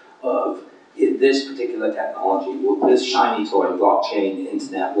techno-utopianism of this particular technology, this shiny toy, blockchain,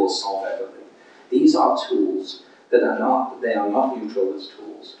 internet will solve everything. These are tools that are not neutral as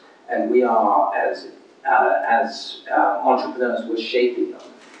tools, and we are as entrepreneurs, we're shaping them,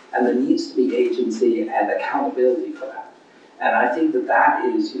 and there needs to be agency and accountability for that. And I think that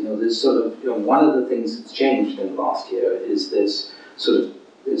is, this sort of, one of the things that's changed in the last year is this sort of,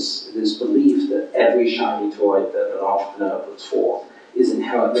 this belief that every shiny toy that an entrepreneur puts forth is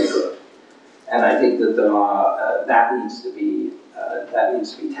inherently good. And I think that that needs to be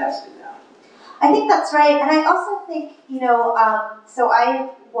tested now. I think that's right, and I also think, so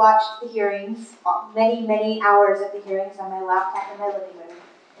I watched the hearings, many hours of the hearings on my laptop in my living room.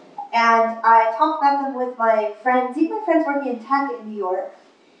 And I talked about them with my friends, even my friends working in tech in New York.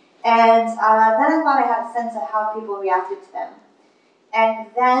 And then I thought I had a sense of how people reacted to them. And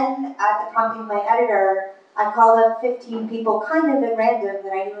then, at the prompting of my editor, I called up 15 people kind of at random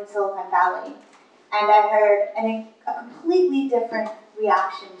that I knew in Silicon Valley. And I heard a completely different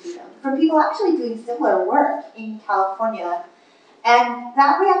reaction to them from people actually doing similar work in California. And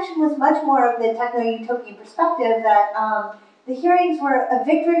that reaction was much more of the techno-utopian perspective that the hearings were a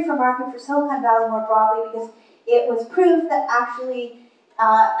victory for market for Silicon Valley more broadly because it was proof that actually,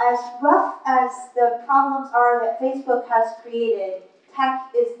 as rough as the problems are that Facebook has created,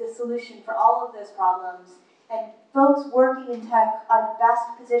 tech is the solution for all of those problems. And folks working in tech are best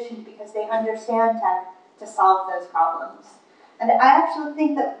positioned because they understand tech to solve those problems. And I actually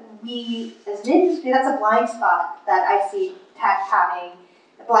think that we, as an industry, that's a blind spot that I see tech having.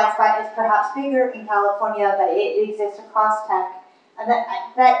 The blind spot is perhaps bigger in California, but it exists across tech. And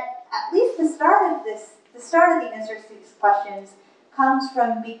that at least the start of the answers to these questions comes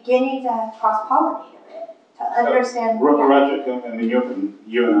from beginning to cross-pollinate a bit, to understand. Roger, I mean,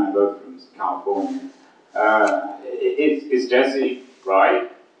 you and I are both from California. Is Jesse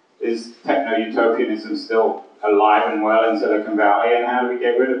right? Is techno-utopianism still alive and well in Silicon Valley, and how do we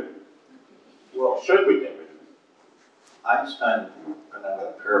get rid of it? Well, should we get rid of it? Einstein, and I'm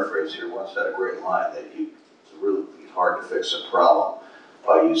going to paraphrase here, once had a great line that it's really hard to fix a problem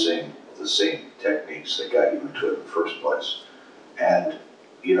by using the same techniques that got you into it in the first place. And,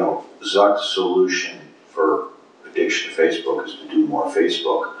 Zuck's solution for addiction to Facebook is to do more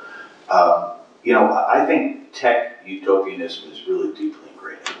Facebook. I think tech utopianism is really deeply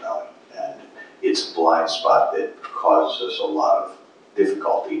ingrained in the Valley, and it's a blind spot that causes us a lot of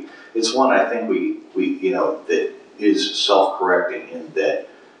difficulty. It's one I think we that is self-correcting in that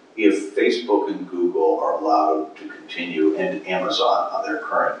if Facebook and Google are allowed to continue, and Amazon on their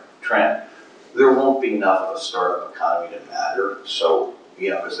current trend, there won't be enough of a startup economy to matter. So,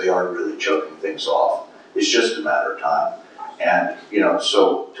 because they are really choking things off. It's just a matter of time. And,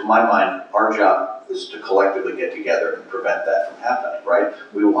 so to my mind, our job is to collectively get together and prevent that from happening, right?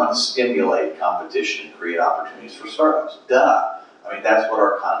 We want to stimulate competition and create opportunities for startups. Duh. I mean, that's what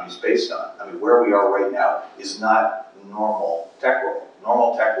our economy is based on. I mean, where we are right now is not normal tech world.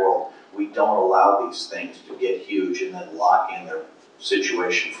 Normal tech world, we don't allow these things to get huge and then lock in their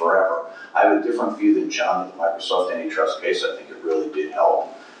situation forever. I have a different view than John in the Microsoft antitrust case. I think it really did help.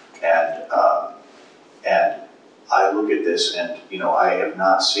 And I look at this and, I have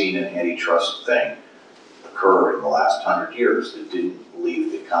not seen an antitrust thing occur in the last 100 years that didn't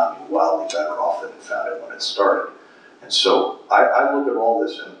leave the economy wildly better off than it found it when it started. And so I look at all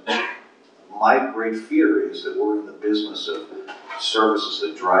this, and my great fear is that we're in the business of services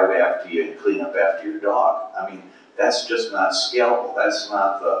that drive after you and clean up after your dog. I mean, that's just not scalable. That's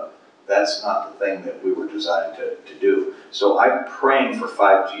not the thing that we were designed to do. So I'm praying for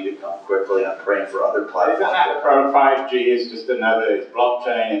 5G to come quickly. I'm praying for other platforms. 5G is just it's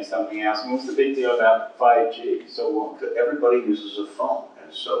blockchain and something else. And what's the big deal about 5G? So everybody uses a phone,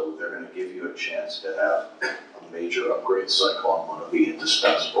 and so they're going to give you a chance to have a major upgrade cycle on one of the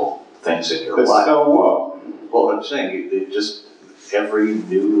indispensable things in your life. So what? Well, I'm saying every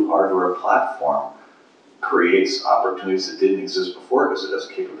new hardware platform creates opportunities that didn't exist before because it has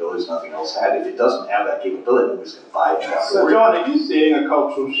capabilities nothing else had. If it doesn't have that capability, nobody's going to buy it. So, John, are you seeing a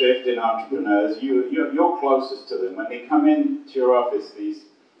cultural shift in entrepreneurs? You're closest to them. When they come into your office, these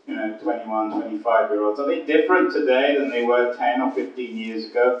 21, 25-year-olds, are they different today than they were 10 or 15 years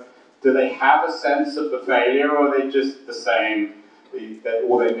ago? Do they have a sense of the failure, or are they just the same?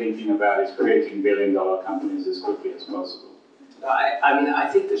 All they're thinking about is creating billion-dollar companies as quickly as possible. I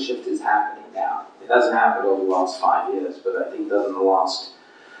think the shift is happening now. It hasn't happened over the last 5 years, but I think that in the last,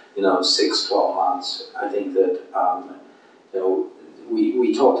 6, 12 months, I think that,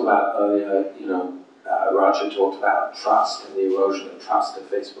 we talked about earlier, Roger talked about trust and the erosion of trust of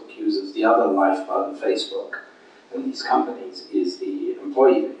Facebook users. The other lifeblood of Facebook and these companies is the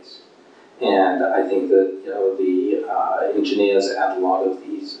employee base. And I think that the engineers at a lot of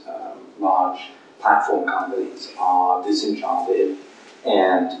these large platform companies are disenchanted,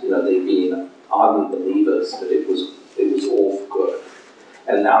 and they've been ardent believers that it was all for good.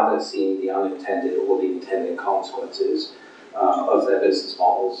 And now they're seeing the unintended or the intended consequences of their business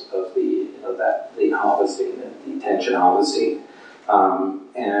models, of the harvesting, the attention harvesting,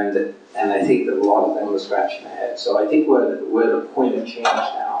 and I think that a lot of them are scratching their heads. So I think we're at a point of change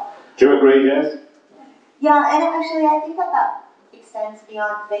now. Do you agree, Jess? Yeah, and actually I think that extends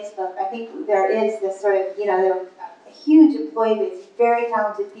beyond Facebook. I think there is this sort of, there are a huge employee base, very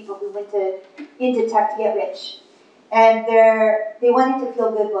talented people who went into tech to get rich. And they wanted to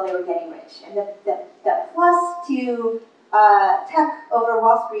feel good while they were getting rich. And the plus to tech over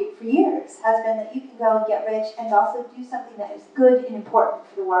Wall Street for years has been that you can go and get rich and also do something that is good and important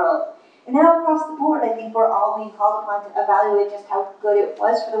for the world. And now across the board, I think we're all being called upon to evaluate just how good it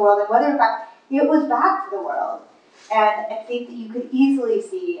was for the world and whether, in fact, it was bad for the world. And I think that you could easily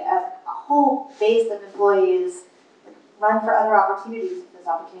see a whole base of employees run for other opportunities if those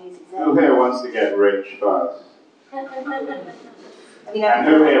opportunities exist. Who here wants to get rich first? And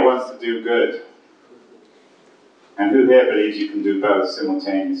who here wants to do good? And who here believes you can do both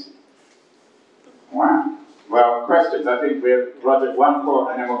simultaneously? Wow. Well, questions. I think Roger, one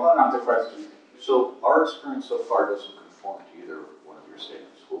more, and then we'll come to questions. So our experience so far doesn't conform to either one of your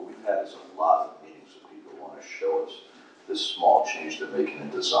statements. What we've had is a lot of meetings with people who want to show us this small change they're making in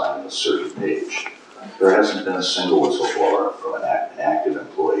design of a certain page. There hasn't been a single whistleblower from an active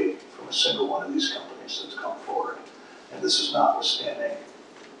employee from a single one of these companies that's come forward. And this is notwithstanding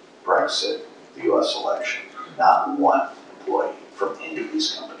Brexit, the U.S. election. Not one employee from any of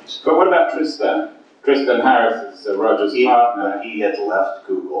these companies. But what about Tristan? Tristan Harris is Roger's partner. He had left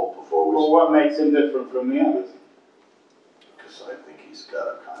Google before we... Well, what makes him different from the others? Because I think he's got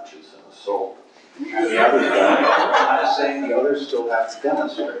a conscience and a soul. And the others don't. I'm saying the others still have to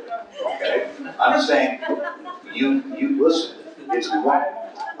demonstrate, okay? I'm saying, you listen, it's one.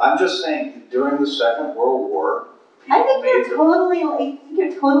 I'm just saying, during the Second World War, I think you're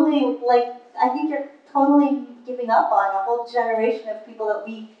totally giving up on a whole generation of people that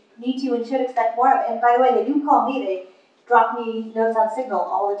we need to and should expect more of. And by the way, they do call me, they drop me notes on Signal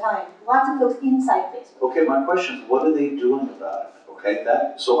all the time. Lots of folks inside Facebook. Okay, my question is, what are they doing about it? Okay,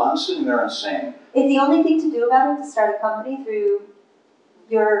 so I'm sitting there and saying... Is the only thing to do about it to start a company through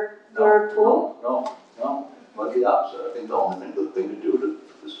your tool? No, quite the opposite. I think the thing to do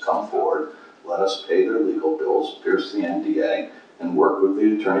is come forward, let us pay their legal bills, pierce the NDA, and work with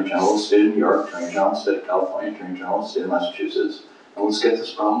the Attorney General of the State of New York, Attorney General of the State of California, Attorney General of the State of Massachusetts, and let's get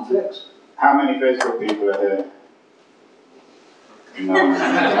this problem fixed. How many Facebook people are here? No.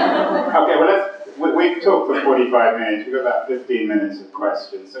 Okay, well we've talked for 45 minutes. We've got about 15 minutes of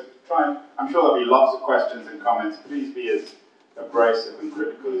questions. So I'm sure there'll be lots of questions and comments. Please be as abrasive and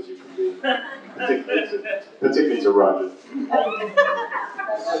critical as you can be, particularly to Roger.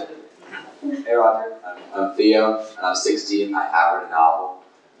 Hey Roger, I'm Theo, and I'm 16. I have read a novel.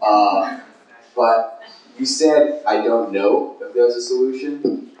 But you said I don't know if there's a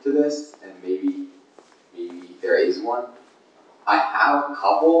solution to this, and maybe there is one. I have a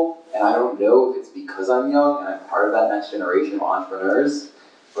couple, and I don't know if it's because I'm young and I'm part of that next generation of entrepreneurs,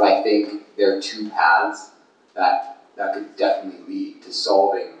 but I think there are two paths that could definitely lead to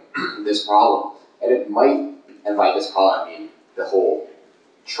solving this problem. And it might, and by this problem I mean the whole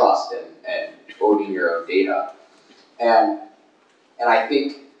trust and owning your own data. And I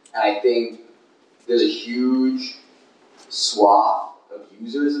think there's a huge swath of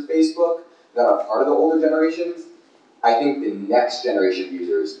users of Facebook that are part of the older generations. I think the next generation of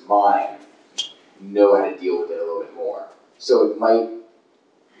users, mine, know how to deal with it a little bit more. So it might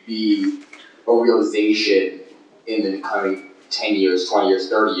be a realization in the coming 10 years, 20 years,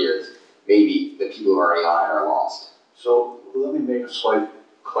 30 years, maybe the people who are already on it are lost. So let me make a slight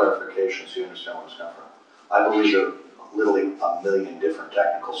clarification so you understand where it's coming from. I believe there are literally a million different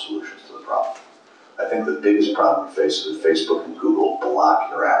technical solutions to the problem. I think the biggest problem we face is that Facebook and Google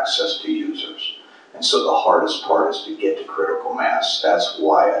block your access to users. And so the hardest part is to get to critical mass. That's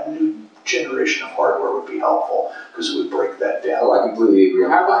why a new generation of hardware would be helpful, because it would break that down. Oh, I completely agree.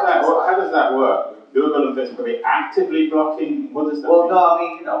 How does that work? Google and Facebook are actively blocking? What does that mean? Well, no, I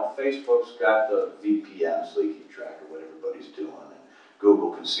mean, Facebook's got the VPN, so they keep track of what everybody's doing, and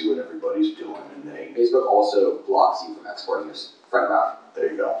Google can see what everybody's doing, and Facebook also blocks you from exporting your friend graph.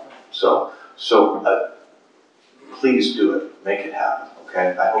 There you go. So please do it. Make it happen,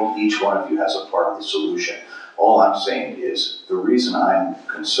 okay? I hope each one of you has a part of the solution. All I'm saying is, the reason I'm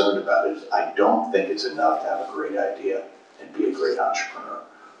concerned about it is I don't think it's enough to have a great idea and be a great entrepreneur.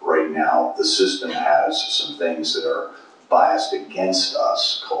 Right now, the system has some things that are biased against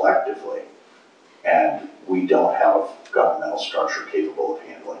us collectively, and we don't have governmental structure capable of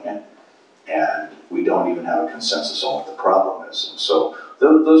handling it, and we don't even have a consensus on what the problem is. And so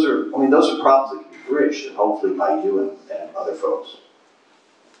those are problems that can be bridged, and hopefully by you and other folks.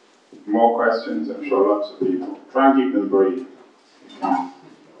 More questions? I'm sure lots of people. Try and keep them brief.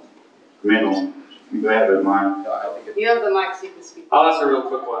 Middle. They have their mind. You have the mic so you can speak. I'll ask a real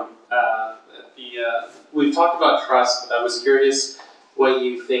quick one. We've talked about trust, but I was curious what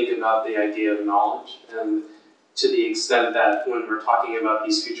you think about the idea of knowledge, and to the extent that when we're talking about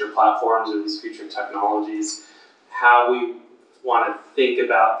these future platforms or these future technologies, how we want to think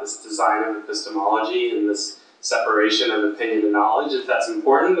about this design of epistemology and this separation of opinion and knowledge, if that's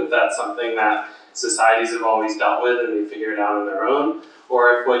important, if that's something that societies have always dealt with and they figure it out on their own,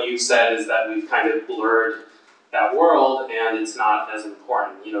 or if what you've said is that we've kind of blurred that world and it's not as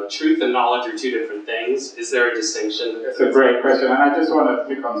important. You know, truth and knowledge are two different things. Is there a distinction? It's a great question, and I just want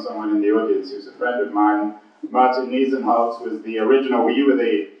to pick on someone in the audience who's a friend of mine. Martin Niesenholz was the original, you were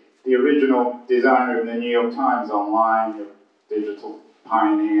the original designer of the New York Times Online, your digital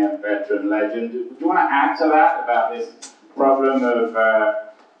pioneer, veteran, legend. Do you want to add to that about this problem of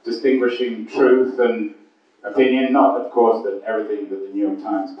distinguishing truth and opinion? Not, of course, that everything that the New York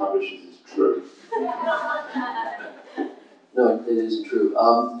Times publishes is true. No, it isn't true.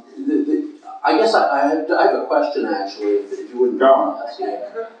 I guess I have a question, actually, if you wouldn't Go on. ask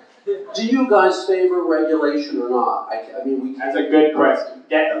it. Do you guys favor regulation or not? I mean, we. That's a good question.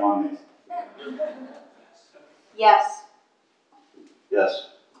 Get them on this. Yes. Yes.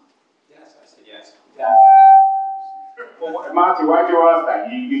 Yes, I said yes. Well, Marty, why do you ask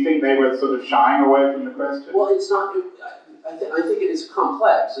that? You think they were sort of shying away from the question? Well, it's not. I think it is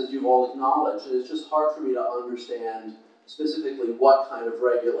complex, as you've all acknowledged, and it's just hard for me to understand specifically what kind of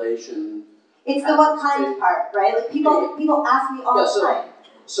regulation. It's the what kind part, right? Like people ask me all the time.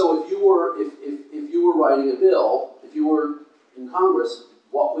 So if you were writing a bill, if you were in Congress,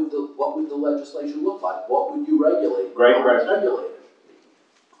 what would the legislation look like? What would you regulate? Great question. Regulate it.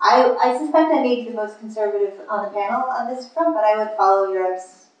 I suspect I may be the most conservative on the panel on this front, but I would follow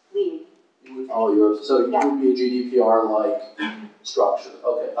Europe's lead. You would follow Europe, so you would be a GDPR-like structure.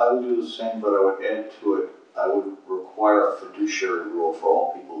 Okay. I would do the same, but I would add to it, I would require a fiduciary rule for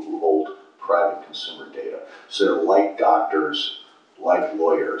all people who hold private consumer data. So they're like doctors, like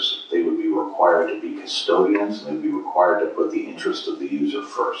lawyers, they would be required to be custodians, and they'd be required to put the interest of the user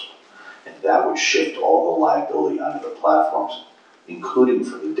first. And that would shift all the liability onto the platforms, including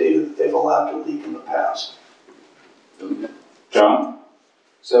for the data that they've allowed to leak in the past. John?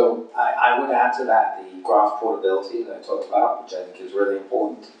 So I would add to that the graph portability that I talked about, which I think is really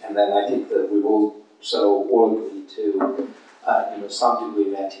important. And then I think that we've also all agreed to some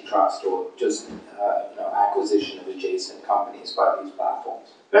degree of antitrust or just acquisition of adjacent companies by these platforms.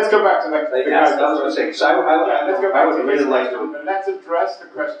 Let's go back to that. Let's go back to the Let's address the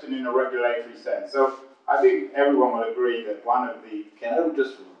question in a regulatory sense. So I think everyone will agree that one of the... Can I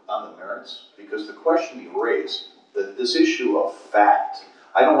just, on the merits? Because the question you raised, this issue of fact,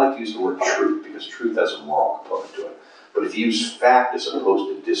 I don't like to use the word truth because truth has a moral component to it. But if you use fact as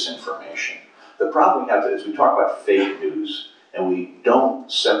opposed to disinformation, the problem we have is we talk about fake news and we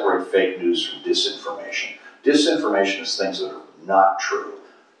don't separate fake news from disinformation. Disinformation is things that are not true.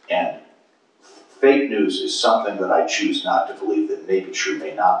 And fake news is something that I choose not to believe that may be true,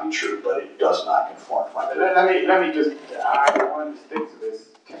 may not be true, but it does not conform to my belief. Let me just, I want to stick to this.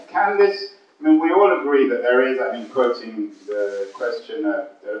 Can this, I mean, we all agree that there is, I mean, quoting the question,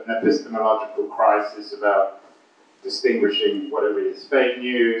 an epistemological crisis about distinguishing whatever it is, fake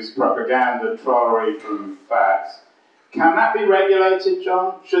news, propaganda, trollery from facts. Can that be regulated,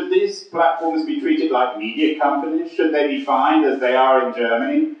 John? Should these platforms be treated like media companies? Should they be fined, as they are in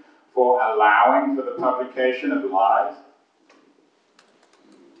Germany, for allowing for the publication of lies?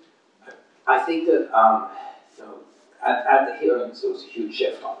 I think that at the hearings there was a huge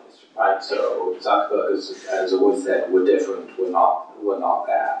shift on this, right? So Zuckerberg has always said we're different, we're not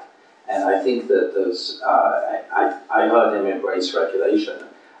that. And I think that there's I heard him embrace regulation.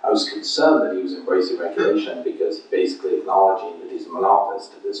 I was concerned that he was embracing regulation because he's basically acknowledging that he's a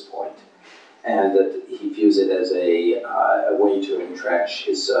monopolist at this point, and that he views it as a way to entrench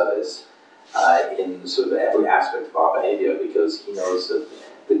his service in sort of every aspect of our behavior, because he knows that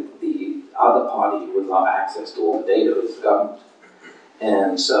the other party who would love access to all the data is the government.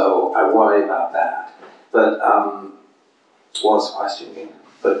 And so I worry about that. But What's the question again?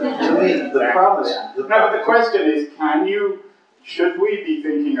 But to me, the problem is... No, but the question is, should we be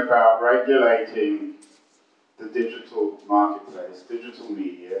thinking about regulating the digital marketplace, digital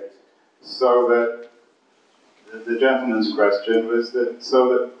media, so that the gentleman's question was that so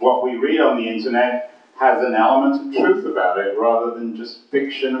that what we read on the internet has an element of truth about it rather than just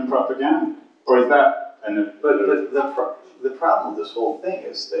fiction and propaganda? Or is that the problem with this whole thing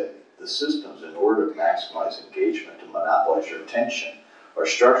is that the systems, in order to maximize engagement, to monopolize your attention, are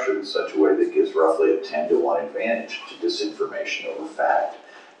structured in such a way that gives roughly a 10-to-1 advantage to disinformation over fact.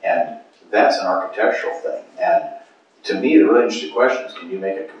 And that's an architectural thing. And to me, the really interesting question is, can you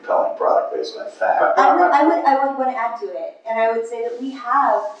make a compelling product based on fact? I would want to add to it, and I would say that we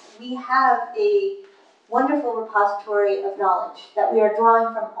have a wonderful repository of knowledge that we are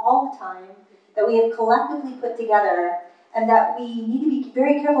drawing from all the time, that we have collectively put together, and that we need to be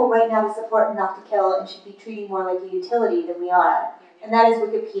very careful right now to support and not to kill, and should be treating more like a utility than we are. And that is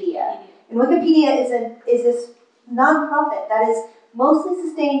Wikipedia. And Wikipedia is this nonprofit that is mostly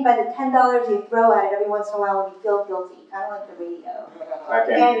sustained by the $10 you throw at it every once in a while when you feel guilty, kind of like the radio. Like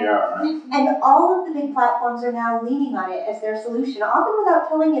NPR, right? And all of the big platforms are now leaning on it as their solution, often without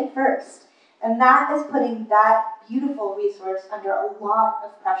telling it first. And that is putting that beautiful resource under a lot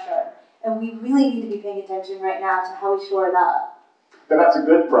of pressure. And we really need to be paying attention right now to how we shore it up. But that's a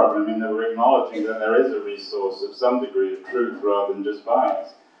good problem in that we're acknowledging that there is a resource of some degree of truth rather than just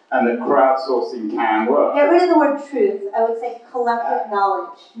bias, and that crowdsourcing can work. Get rid of the word truth. I would say collective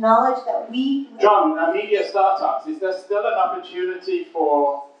knowledge. Knowledge that we... John, media startups, is there still an opportunity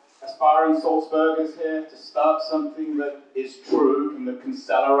for aspiring Salzburgers here to start something that is true and that can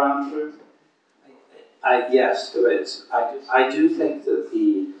sell around truth? Yes, there is. I do think that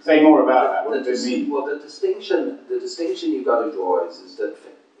the... Say more about that. What does it mean? Well, the distinction you've got to draw is that,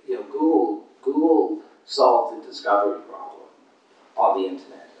 you know, Google solved the discovery problem on the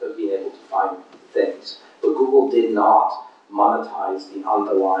internet of being able to find things, but Google did not monetize the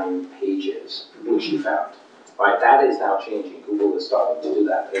underlying pages which you found. Right? That is now changing. Google is starting to do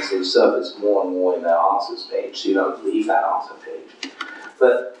that as they surface more and more in their answers page, so you don't leave that answer page.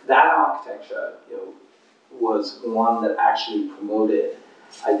 But that architecture, you know, was one that actually promoted,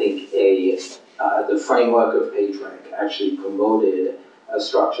 I think, the framework of PageRank actually promoted a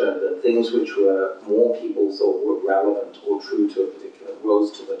structure that things which were more people thought were relevant or true to a particular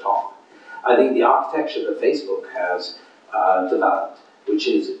rose to the top. I think the architecture that Facebook has developed, which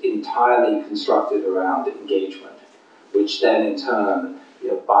is entirely constructed around engagement, which then in turn, you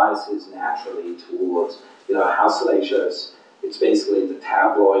know, biases naturally towards, you know, how salacious. It's basically the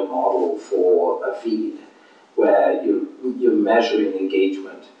tabloid model for a feed, where you're measuring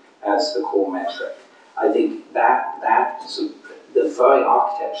engagement as the core metric. I think that sort of, the very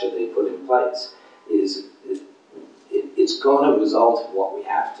architecture they put in place is it's going to result in what we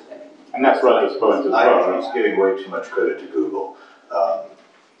have today. And that's Roger's point as well. I think he's giving way too much credit to Google.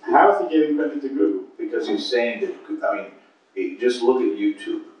 How is he giving credit to Google? Because he's saying that, I mean, just look at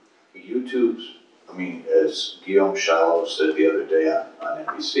YouTube. YouTube's, I mean, as Guillaume Chalot said the other day on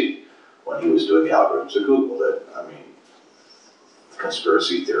NBC, when he was doing the algorithms of Google, that, I mean,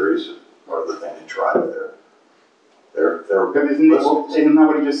 conspiracy theories are the thing to drive there. But isn't that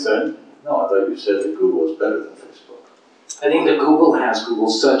what he just said? No, I thought you said that Google is better than Facebook. I think that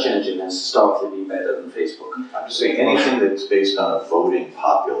Google's search engine has historically been better than Facebook. I'm just saying anything that's based on a voting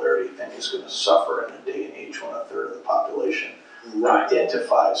popularity thing is going to suffer in a day and age when a third of the population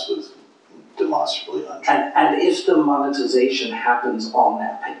identifies with demonstrably untrue. And if the monetization happens on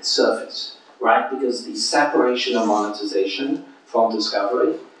that surface, right? Because the separation of monetization from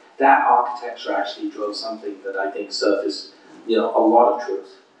discovery, that architecture actually drove something that I think surfaced, you know, a lot of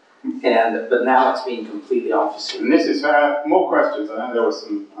truth. But now it's being completely opposite. And this is more questions. I know there was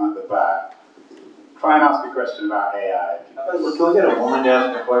some at the back. Try and ask a question about AI. Can we get a woman to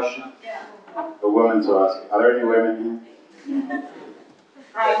ask a question? A woman to ask. Are there any women here?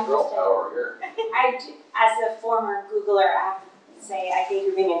 I'm as a former Googler, I have to say I think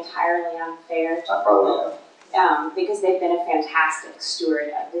you're being entirely unfair to Google because they've been a fantastic steward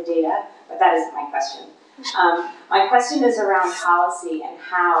of the data, but that isn't my question. My question is around policy and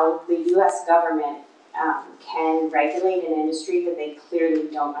how the US government can regulate an industry that they clearly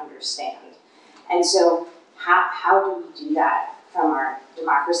don't understand. And so how do we do that from our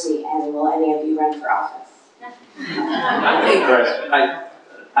democracy, and will any of you run for office?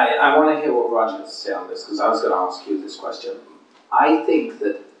 I want to hear what Roger has to say on this, because I was going to ask you this question. I think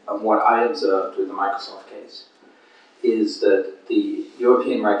that what I observed with the Microsoft case is that the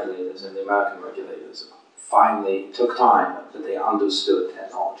European regulators and the American regulators finally took time, that they understood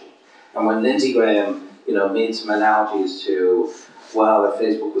technology. And when Lindsey Graham made some analogies to, well, if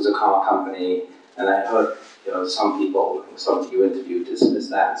Facebook was a car company, and I heard, some people, some of you interviewed dismiss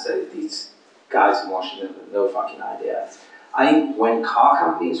that and say, these guys in Washington have no fucking idea. I think when car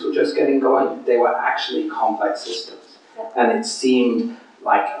companies were just getting going, they were actually complex systems. And it seemed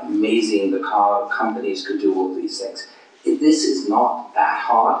like amazing the car companies could do all these things. This is not that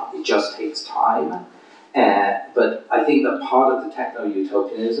hard, it just takes time. But I think that part of the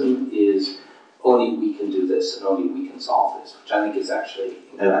techno-utopianism is only we can do this and only we can solve this, which I think is actually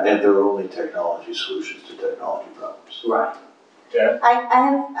incredible. And there are only technology solutions to technology problems. Right. Yeah.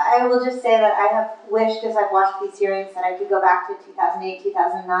 I will just say that I have wished, as I've watched these hearings, that I could go back to 2008,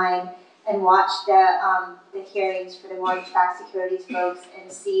 2009 and watch the hearings for the mortgage-backed securities folks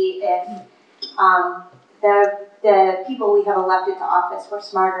and see if the people we have elected to office were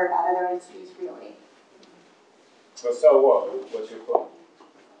smarter about other industries, really. Well, so what? What's your point?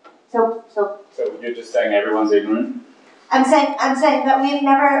 So you're just saying everyone's ignorant? I'm saying that we've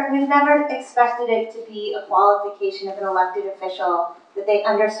never expected it to be a qualification of an elected official that they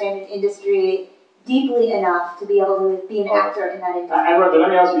understand an industry deeply enough to be able to be an actor in that industry. And Roger, let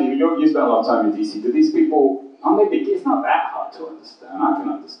me ask you, you spent a lot of time in DC, do these people, aren't they big? It's not that hard to understand, I can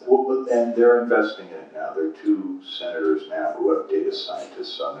understand. Well, and they're investing in it now. There are 2 senators now who have data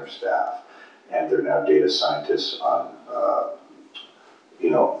scientists on their staff, and they're now data scientists on,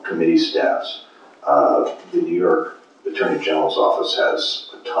 committee staffs. The New York Attorney General's office has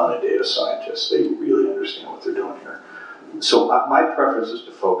a ton of data scientists. They really understand what they're doing here. So my preference is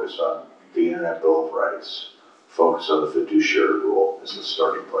to focus on the Internet Bill of Rights, focus on the fiduciary rule as the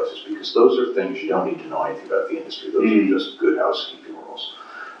starting places, because those are things you don't need to know anything about the industry. Those are just good housekeeping rules.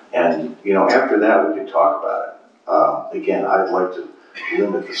 And, after that, we can talk about it. Again, I'd like to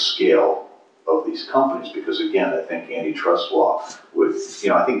limit the scale of these companies because, again, I think antitrust law would,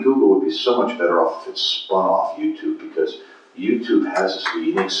 I think Google would be so much better off if it spun off YouTube, because YouTube has this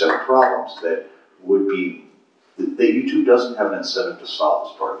unique set of problems that would be, that YouTube doesn't have an incentive to solve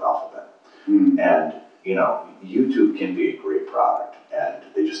as part of Alphabet. And, YouTube can be a great product, and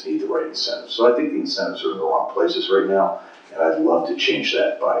they just need the right incentives. So I think the incentives are in the wrong places right now, and I'd love to change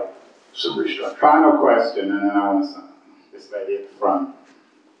that by some restructuring. Final question, and then I want to this lady at the front.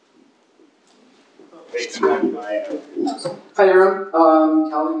 Hi, everyone.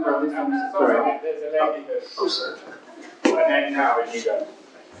 Calvin Curley from... Sorry, there's a lady here. Oh, sorry. And then Howard, you go.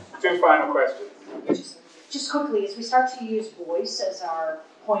 2 final questions. Just quickly, as we start to use voice as our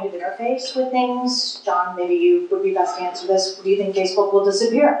point of interface with things, John, maybe you would be best to answer this. Do you think Facebook will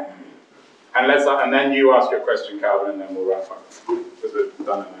disappear? And then you ask your question, Calvin, and then we'll wrap up. Because we've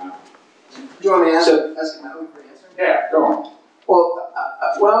done it now. Do you want me to ask it now for answer? Yeah, go on. Well,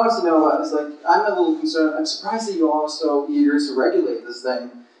 what I want to know about is, I'm a little concerned. I'm surprised that you all are so eager to regulate this thing.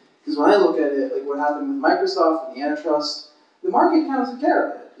 Because when I look at it, what happened with Microsoft and the antitrust, the market kind of took care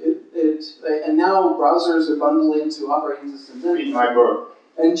of it. And now browsers are bundled into operating systems. Read my book.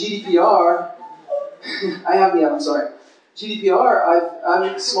 And GDPR, I'm sorry. GDPR, I'm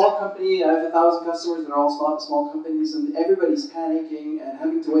a small company, I have 1,000 customers, they're all small companies, and everybody's panicking and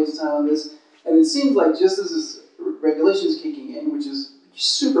having to waste time on this. And it seems like just as this regulation is kicking in, which is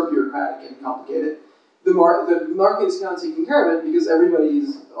super bureaucratic and complicated, the market is kind of taking care of it because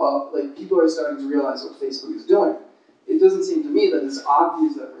everybody's, people are starting to realize what Facebook is doing. It doesn't seem to me that it's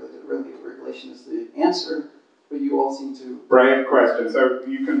obvious that regulation is the answer, but you all seem to... Brave question. So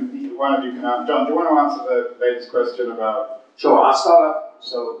one of you can answer. John, do you want to answer the lady's question about... Sure, I'll start up.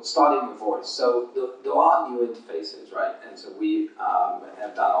 So starting with voice. So there are new interfaces, right? And so we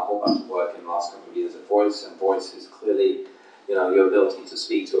have done a whole bunch of work in the last couple of years at voice, and voice is clearly, your ability to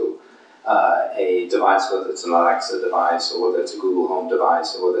speak to a device, whether it's an Alexa device, or whether it's a Google Home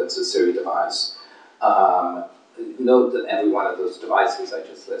device, or whether it's a Siri device. Note that every one of those devices I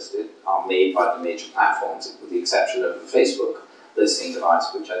just listed are made by the major platforms, with the exception of a Facebook listening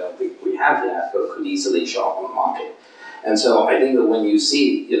device, which I don't think we have yet, but could easily show up on the market. And so I think that when you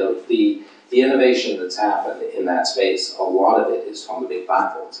see, the innovation that's happened in that space, a lot of it is from the big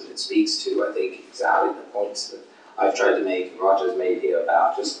platforms, and it speaks to, I think, exactly the points that I've tried to make, and Roger's made here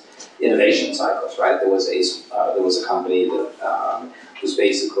about just innovation cycles, right? There was a company that was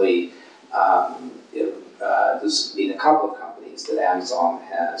basically, there's been a couple of companies that Amazon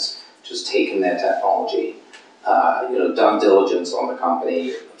has just taken their technology, done diligence on the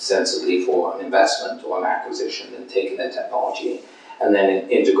company ostensibly for an investment or an acquisition, and taken their technology and then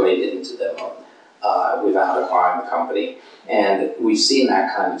integrated into their own without acquiring the company. And we've seen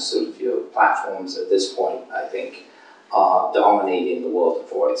that kind of sort of platforms at this point, I think, dominating the world of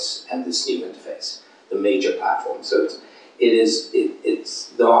voice and this new interface, the major platforms. So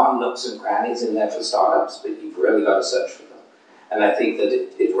there are nooks and crannies in there for startups, but you've really got to search for them. And I think that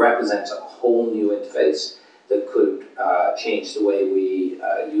it represents a whole new interface that could change the way we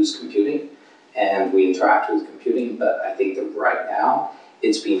use computing and we interact with computing. But I think that right now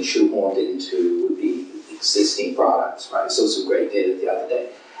it's being shoehorned into the existing products, right? I saw some great data the other day.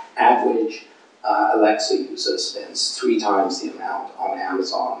 Average Alexa user spends 3 times the amount on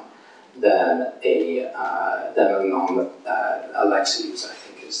Amazon than a non-Alexa user, I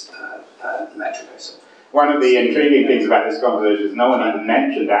think is the metric I saw. One of the intriguing things about this conversation is no one even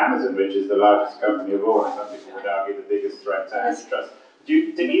mentioned Amazon, which is the largest company of all, and some people would argue the biggest threat to antitrust.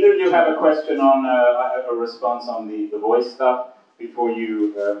 Did either of you have a question on a response on the voice stuff before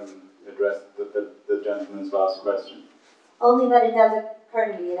you addressed the gentleman's last question? Only that it does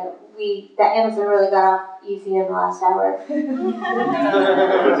occur to me that Amazon really got off easy in the last hour.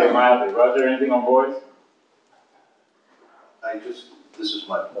 Roger, anything on voice? This is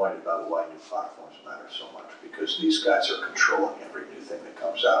my point about why new platforms matter so much, because these guys are controlling every new thing that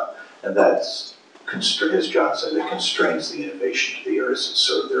comes out. And that's, as John said, it constrains the innovation to the areas that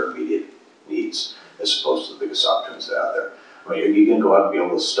serve their immediate needs, as opposed to the biggest opportunities that are out there. I mean, are you going to go out and be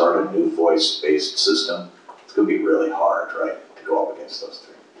able to start a new voice-based system? It's going to be really hard, right, to go up against those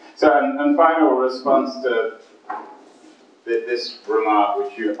 3. So, and final response to this remark,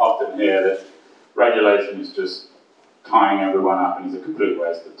 which you often hear, that regulation is just tying everyone up and is a complete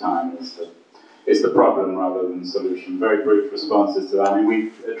waste of time, is the problem rather than the solution. Very brief responses to that. I mean,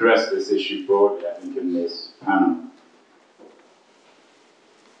 we've addressed this issue broadly, I think, in this panel.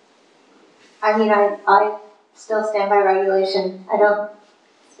 I mean, I still stand by regulation. I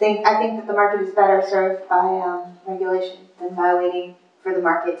think that the market is better served by regulation than by waiting for the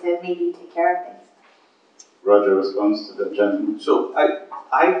market to maybe take care of things. Roger, response to the gentleman? So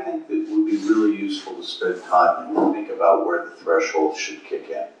I think that it would be really useful to spend time and think about where the threshold should kick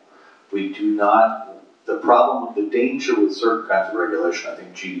in. We do not, the danger with certain kinds of regulation, I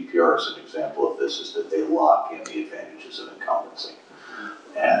think GDPR is an example of this, is that they lock in the advantages of incumbency.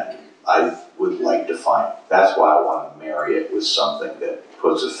 And I would like to find, that's why I want to marry it with something that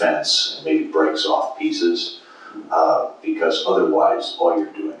puts a fence and maybe breaks off pieces, because otherwise all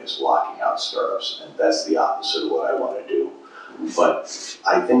you're doing is locking out startups, and that's the opposite of what I want to do. But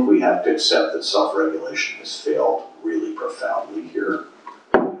I think we have to accept that self-regulation has failed really profoundly here.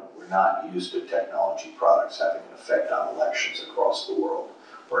 We're not used to technology products having an effect on elections across the world.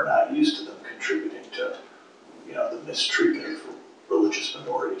 We're not used to them contributing to, the mistreatment of religious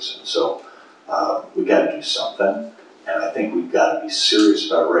minorities. And so we've got to do something. And I think we've got to be serious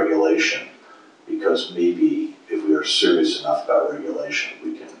about regulation, because maybe if we are serious enough about regulation,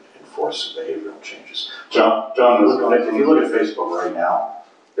 we can enforce some behavioral changes. John, if you look at Facebook right now,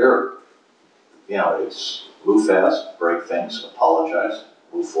 it's move fast, break things, apologize,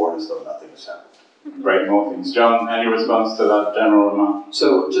 move forward as though nothing has happened. Break more things. John, any response to that general remark?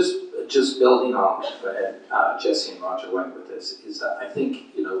 So just building on where Jesse and Roger went with this, is that I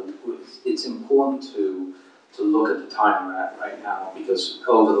think, it's important to look at the time we're at right now, because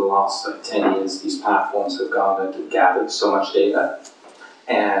over the last 10 years, these platforms have gathered so much data,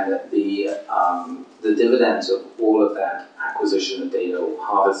 and the dividends of all of that acquisition of data or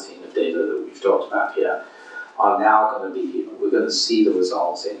harvesting of data that we've talked about here are now we're going to see the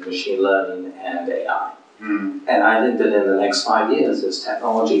results in machine learning and AI. And I think that in the next 5 years, as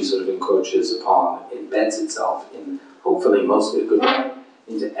technology sort of embeds itself in, hopefully mostly a good way,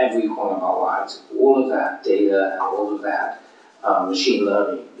 into every corner of our lives, all of that data and all of that machine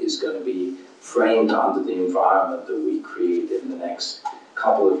learning is going to be framed under the environment that we create in the next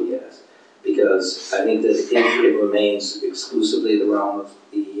couple of years. Because I think that if it remains exclusively the realm of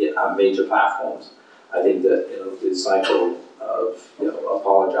the major platforms, I think that the cycle of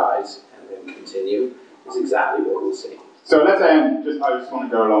apologize and then continue is exactly what we'll see. So let's end. I just want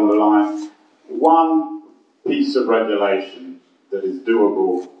to go along the line. One piece of regulation that is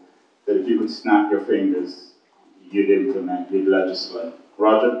doable, that if you could snap your fingers, you'd implement, you'd legislate.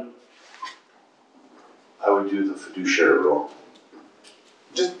 Roger? I would do the fiduciary rule.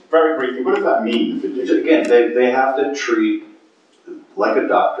 Just very briefly, what does that mean, the fiduciary? Again, they have to treat, like a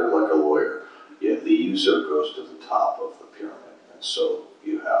doctor, like a lawyer. Yeah, the user goes to the top of the pyramid. And so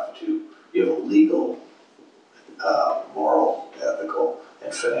you have a legal, moral, ethical,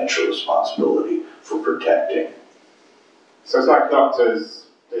 and financial responsibility for protecting. So it's like doctors,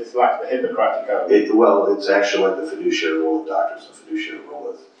 it's like the Hippocratic Oath. It's actually like the fiduciary rule of doctors, the fiduciary rule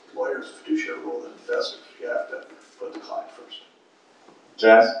of lawyers, the fiduciary rule of investors. You have to put the client first.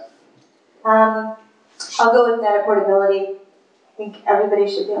 Jess? I'll go with data portability. I think everybody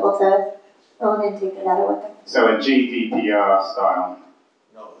should be able to Oh, and then take another one. So a GDPR style.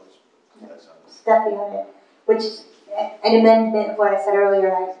 No, that's not. Step beyond it, which is an amendment of what I said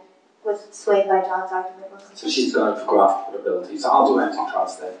earlier. I was swayed by John's argument. So she's going for profitability. So I'll do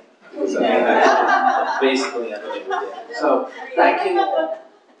antitrust then. That's basically everything we did. So thank you,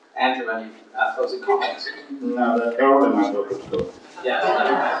 Andrew. Any closing comments? No, they're all in my book, of course.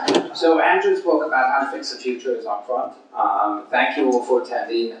 Yeah. So Andrew's book about how to fix the future is up front. Thank you all for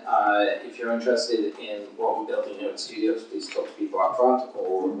attending. If you're interested in what we're building here at Studios, please talk to people up front,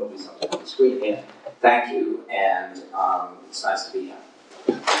 or there'll be something on the screen here. Thank you, and it's nice to be here.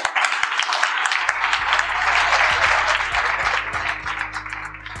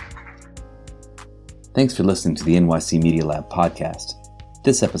 Thanks for listening to the NYC Media Lab podcast.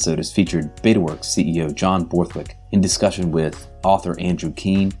 This episode has featured BetaWorks CEO John Borthwick in discussion with author Andrew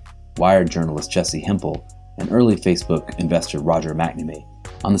Keen, Wired journalist Jesse Hempel, and early Facebook investor Roger McNamee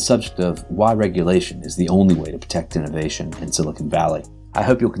on the subject of why regulation is the only way to protect innovation in Silicon Valley. I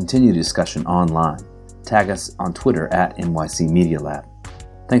hope you'll continue the discussion online. Tag us on Twitter at NYC Media Lab.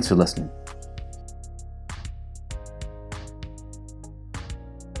 Thanks for listening.